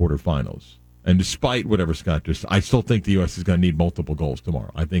get to the quarterfinals. And despite whatever Scott just, I still think the U.S. is going to need multiple goals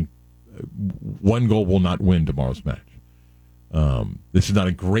tomorrow. I think one goal will not win tomorrow's match. This is not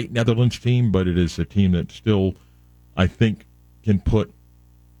a great Netherlands team, but it is a team that still, I think, can put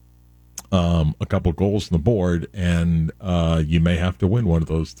a couple goals on the board, and you may have to win one of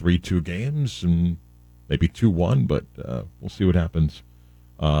those 3-2 games, and maybe 2-1, but we'll see what happens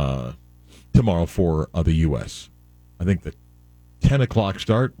tomorrow for the U.S. I think that 10 o'clock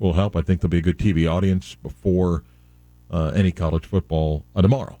start will help. I think there'll be a good TV audience before any college football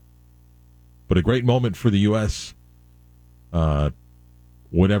tomorrow. But a great moment for the U.S.,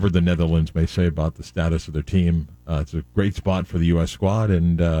 whatever the Netherlands may say about the status of their team. It's a great spot for the U.S. squad,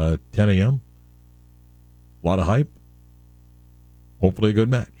 and 10 a.m., a lot of hype. Hopefully a good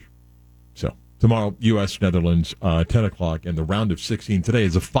match. So tomorrow, U.S. Netherlands, 10 o'clock, and the round of 16 today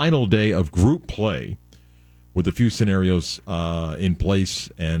is the final day of group play with a few scenarios in place.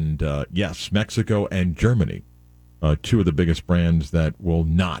 And, yes, Mexico and Germany, two of the biggest brands that will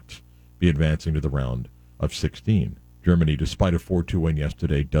not be advancing to the round of 16. Germany, despite a 4-2 win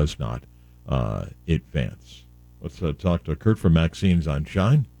yesterday, does not advance. Let's talk to Kurt from Maxine's on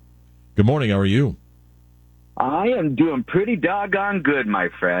Shine. Good morning. How are you? I am doing pretty doggone good, my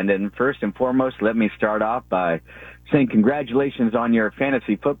friend. And first and foremost, let me start off by saying congratulations on your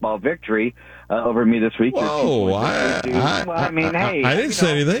fantasy football victory over me this week. Whoa! I didn't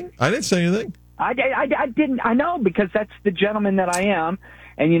say anything. I didn't say anything. I didn't. I know, because that's the gentleman that I am.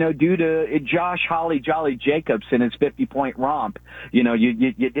 And, due to Josh Holly Jolly Jacobs and his 50-point romp, you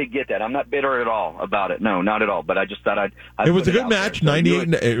did get that. I'm not bitter at all about it. No, not at all. But I just thought I'd it was a good match,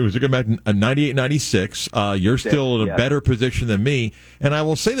 98. It was a good match, 98-96. You're still in a better position than me. And I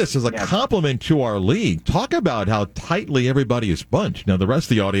will say this as a compliment to our league. Talk about how tightly everybody is bunched. Now, the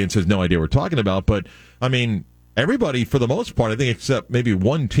rest of the audience has no idea what we're talking about. But, I mean, everybody, for the most part, I think except maybe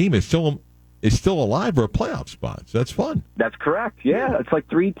one team is still alive for a playoff spot. So that's fun. That's correct. Yeah, it's like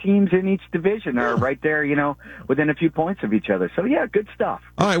three teams in each division are right there, within a few points of each other. So, yeah, good stuff.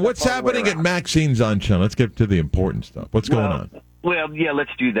 All right, what's happening at Maxine's on Channel? Let's get to the important stuff. What's going on? Well, yeah,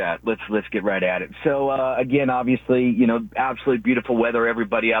 let's do that. Let's get right at it. So, again, obviously, absolutely beautiful weather.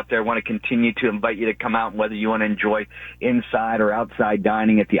 Everybody out there, want to continue to invite you to come out, whether you want to enjoy inside or outside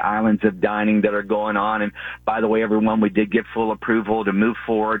dining at the islands of dining that are going on. And by the way, everyone, we did get full approval to move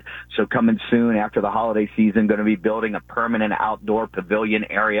forward. So coming soon after the holiday season, going to be building a permanent outdoor pavilion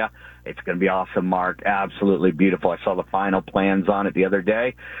area. It's going to be awesome, Mark. Absolutely beautiful. I saw the final plans on it the other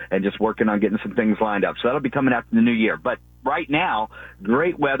day and just working on getting some things lined up. So that'll be coming after the new year. But right now,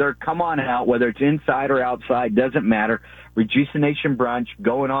 great weather. Come on out, whether it's inside or outside, doesn't matter. Rejuvenation brunch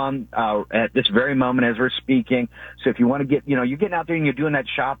going on at this very moment as we're speaking. So if you want to get, you're getting out there and you're doing that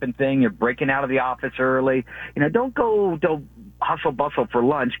shopping thing, you're breaking out of the office early. Don't hustle bustle for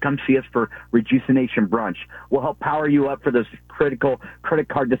lunch. Come see us for Rejuvenation brunch. We'll help power you up for those critical credit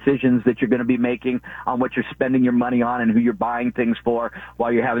card decisions that you're going to be making on what you're spending your money on and who you're buying things for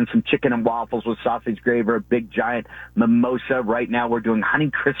while you're having some chicken and waffles with sausage gravy or a big giant mimosa. Right now we're doing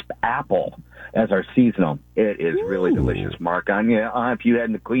Honey Crisp Apple as our seasonal. It is really delicious, Mark. If you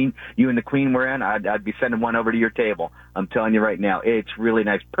and the Queen were in, I'd be sending one over to your table. I'm telling you right now, it's really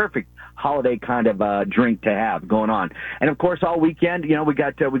nice. Perfect holiday kind of drink to have going on. And of course, all weekend, we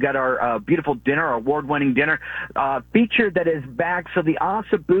got our beautiful dinner, our award-winning dinner feature that is back. So the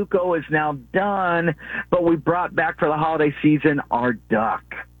Ossobuco is now done, but we brought back for the holiday season our duck.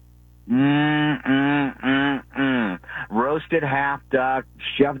 Roasted half duck,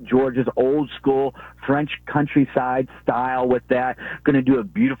 Chef George's old school French countryside style with that. Going to do a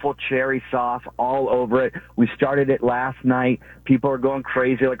beautiful cherry sauce all over it. We started it last night. People are going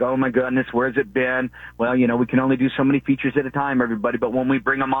crazy, like, oh my goodness, where's it been? Well, we can only do so many features at a time, everybody. But when we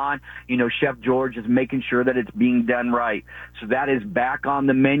bring them on, Chef George is making sure that it's being done right. So that is back on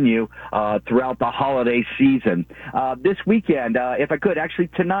the menu throughout the holiday season. This weekend, if I could, actually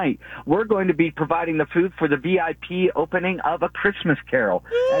tonight, we're going to be providing the food for the VIP opening of A Christmas Carol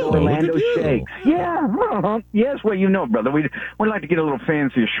at Orlando Shakes. Yeah. Yes, well, brother, we like to get a little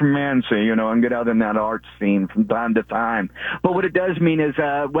fancy schmancy, and get out in that art scene from time to time. But what it does mean is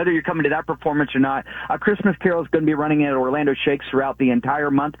whether you're coming to that performance or not, A Christmas Carol is going to be running at Orlando Shakes throughout the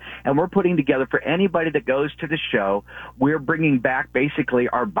entire month, and we're putting together for anybody that goes to the show, we're bringing back basically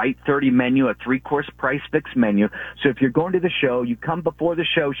our Bite 30 menu, a 3-course price fix menu. So if you're going to the show, you come before the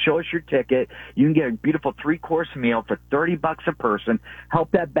show, show us your ticket, you can get a beautiful 3-course meal for $30 a person,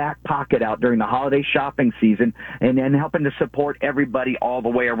 help that back pocket out during the holiday shopping season, and then helping to support everybody all the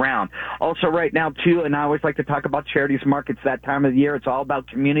way around. Also right now, too, and I always like to talk about charities, Mark, it's that time of the year. It's all about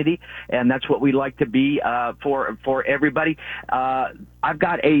community, and that's what we like to be for everybody. I've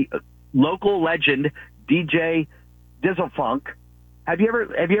got a local legend, DJ Dizzle Funk. Have you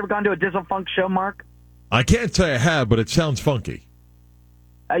ever gone to a Dizzle Funk show, Mark? I can't say I have, but it sounds funky.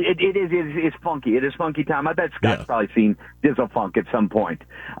 It's funky. It is funky time. I bet Scott's probably seen Dizzle Funk at some point.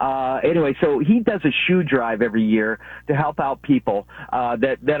 Anyway, so he does a shoe drive every year to help out people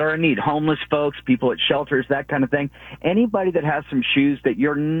that are in need, homeless folks, people at shelters, that kind of thing. Anybody that has some shoes that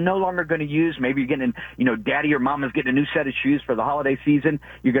you're no longer going to use, maybe you're getting, daddy or mama's getting a new set of shoes for the holiday season,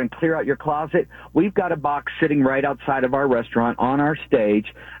 you're going to clear out your closet. We've got a box sitting right outside of our restaurant on our stage.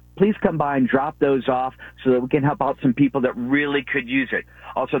 Please come by and drop those off so that we can help out some people that really could use it.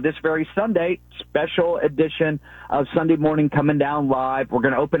 Also, this very Sunday, special edition of Sunday Morning Coming Down Live. We're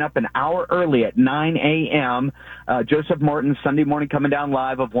going to open up an hour early at 9 a.m. Joseph Morton's Sunday Morning Coming Down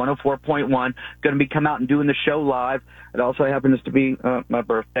Live of 104.1. Going to be come out and doing the show live. It also happens to be my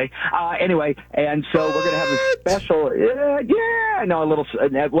birthday. Anyway, and so we're going to have a special, I know,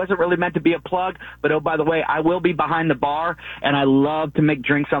 it wasn't really meant to be a plug, but oh, by the way, I will be behind the bar, and I love to make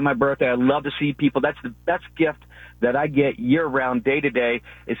drinks on my birthday. I love to see people. That's the best gift that I get year-round, day-to-day,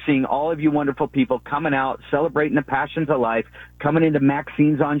 is seeing all of you wonderful people coming out, celebrating the passions of life, coming into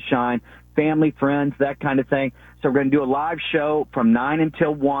Maxine's on Shine, family, friends, that kind of thing. So we're going to do a live show from 9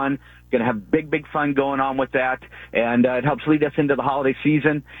 until 1. Going to have big fun going on with that, and it helps lead us into the holiday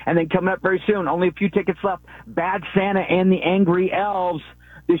season. And then coming up very soon, only a few tickets left, Bad Santa and the Angry Elves.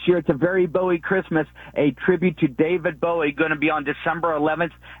 This year, it's a Very Bowie Christmas, a tribute to David Bowie, going to be on December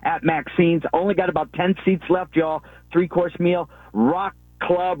 11th at Maxine's. Only got about 10 seats left, y'all. 3-course meal,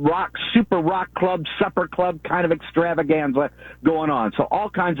 super rock club, supper club kind of extravaganza going on. So all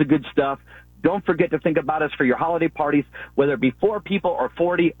kinds of good stuff. Don't forget to think about us for your holiday parties, whether it be 4 people or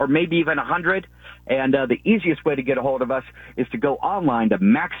 40 or maybe even 100. And the easiest way to get a hold of us is to go online to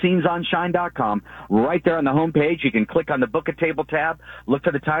Maxine'sOnShine.com. Right there on the homepage, you can click on the Book a Table tab, look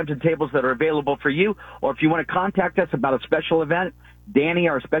for the times and tables that are available for you. Or if you want to contact us about a special event, Danny,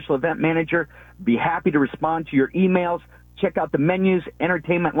 our special event manager, be happy to respond to your emails. Check out the menus,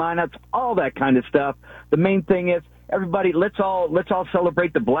 entertainment lineups, all that kind of stuff. The main thing is, everybody, let's all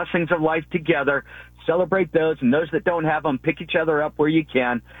celebrate the blessings of life together. Celebrate those, and those that don't have them, pick each other up where you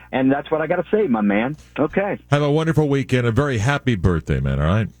can. And that's what I got to say, my man. Okay. Have a wonderful weekend. A very happy birthday, man, all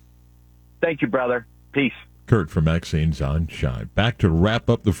right? Thank you, brother. Peace. Kurt from Maxine's on Shine. Back to wrap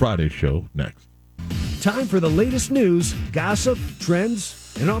up the Friday show next. Time for the latest news, gossip,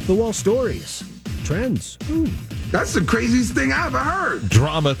 trends, and off-the-wall stories. Trends. Ooh. That's the craziest thing I ever heard.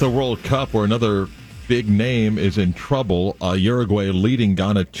 Drama at the World Cup, where another big name is in trouble. Uruguay leading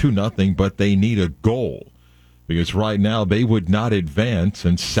Ghana 2-0, but they need a goal because right now they would not advance,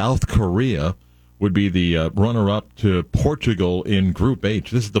 and South Korea would be the runner-up to Portugal in Group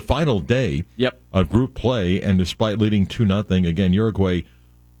H. This is the final day of group play, and despite leading 2-0, again, Uruguay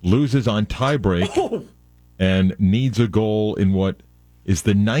loses on tiebreak and needs a goal in what is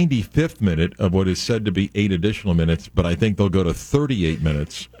the 95th minute of what is said to be 8 additional minutes, but I think they'll go to 38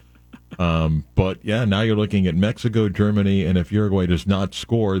 minutes. But, yeah, now you're looking at Mexico, Germany, and if Uruguay does not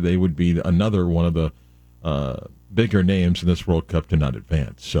score, they would be another one of the bigger names in this World Cup to not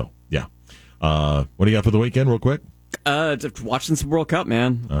advance. So, yeah. What do you got for the weekend, real quick? Just watching some World Cup,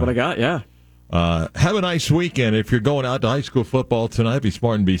 man. What I got, yeah. Have a nice weekend. If you're going out to high school football tonight, be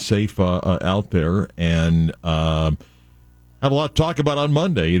smart and be safe out there. And have a lot to talk about on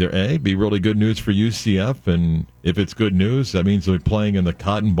Monday. Either A, be really good news for UCF, and if it's good news, that means they're playing in the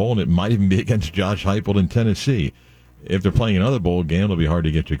Cotton Bowl, and it might even be against Josh Heupel in Tennessee. If they're playing another bowl game, it'll be hard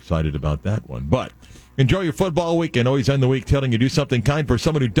to get you excited about that one. But enjoy your football weekend. Always end the week telling you do something kind for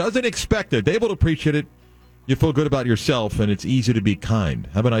someone who doesn't expect it. They're able to appreciate it. You feel good about yourself, and it's easy to be kind.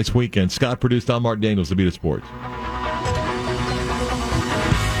 Have a nice weekend. Scott produced. I'm Mark Daniels, The Beat of Sports.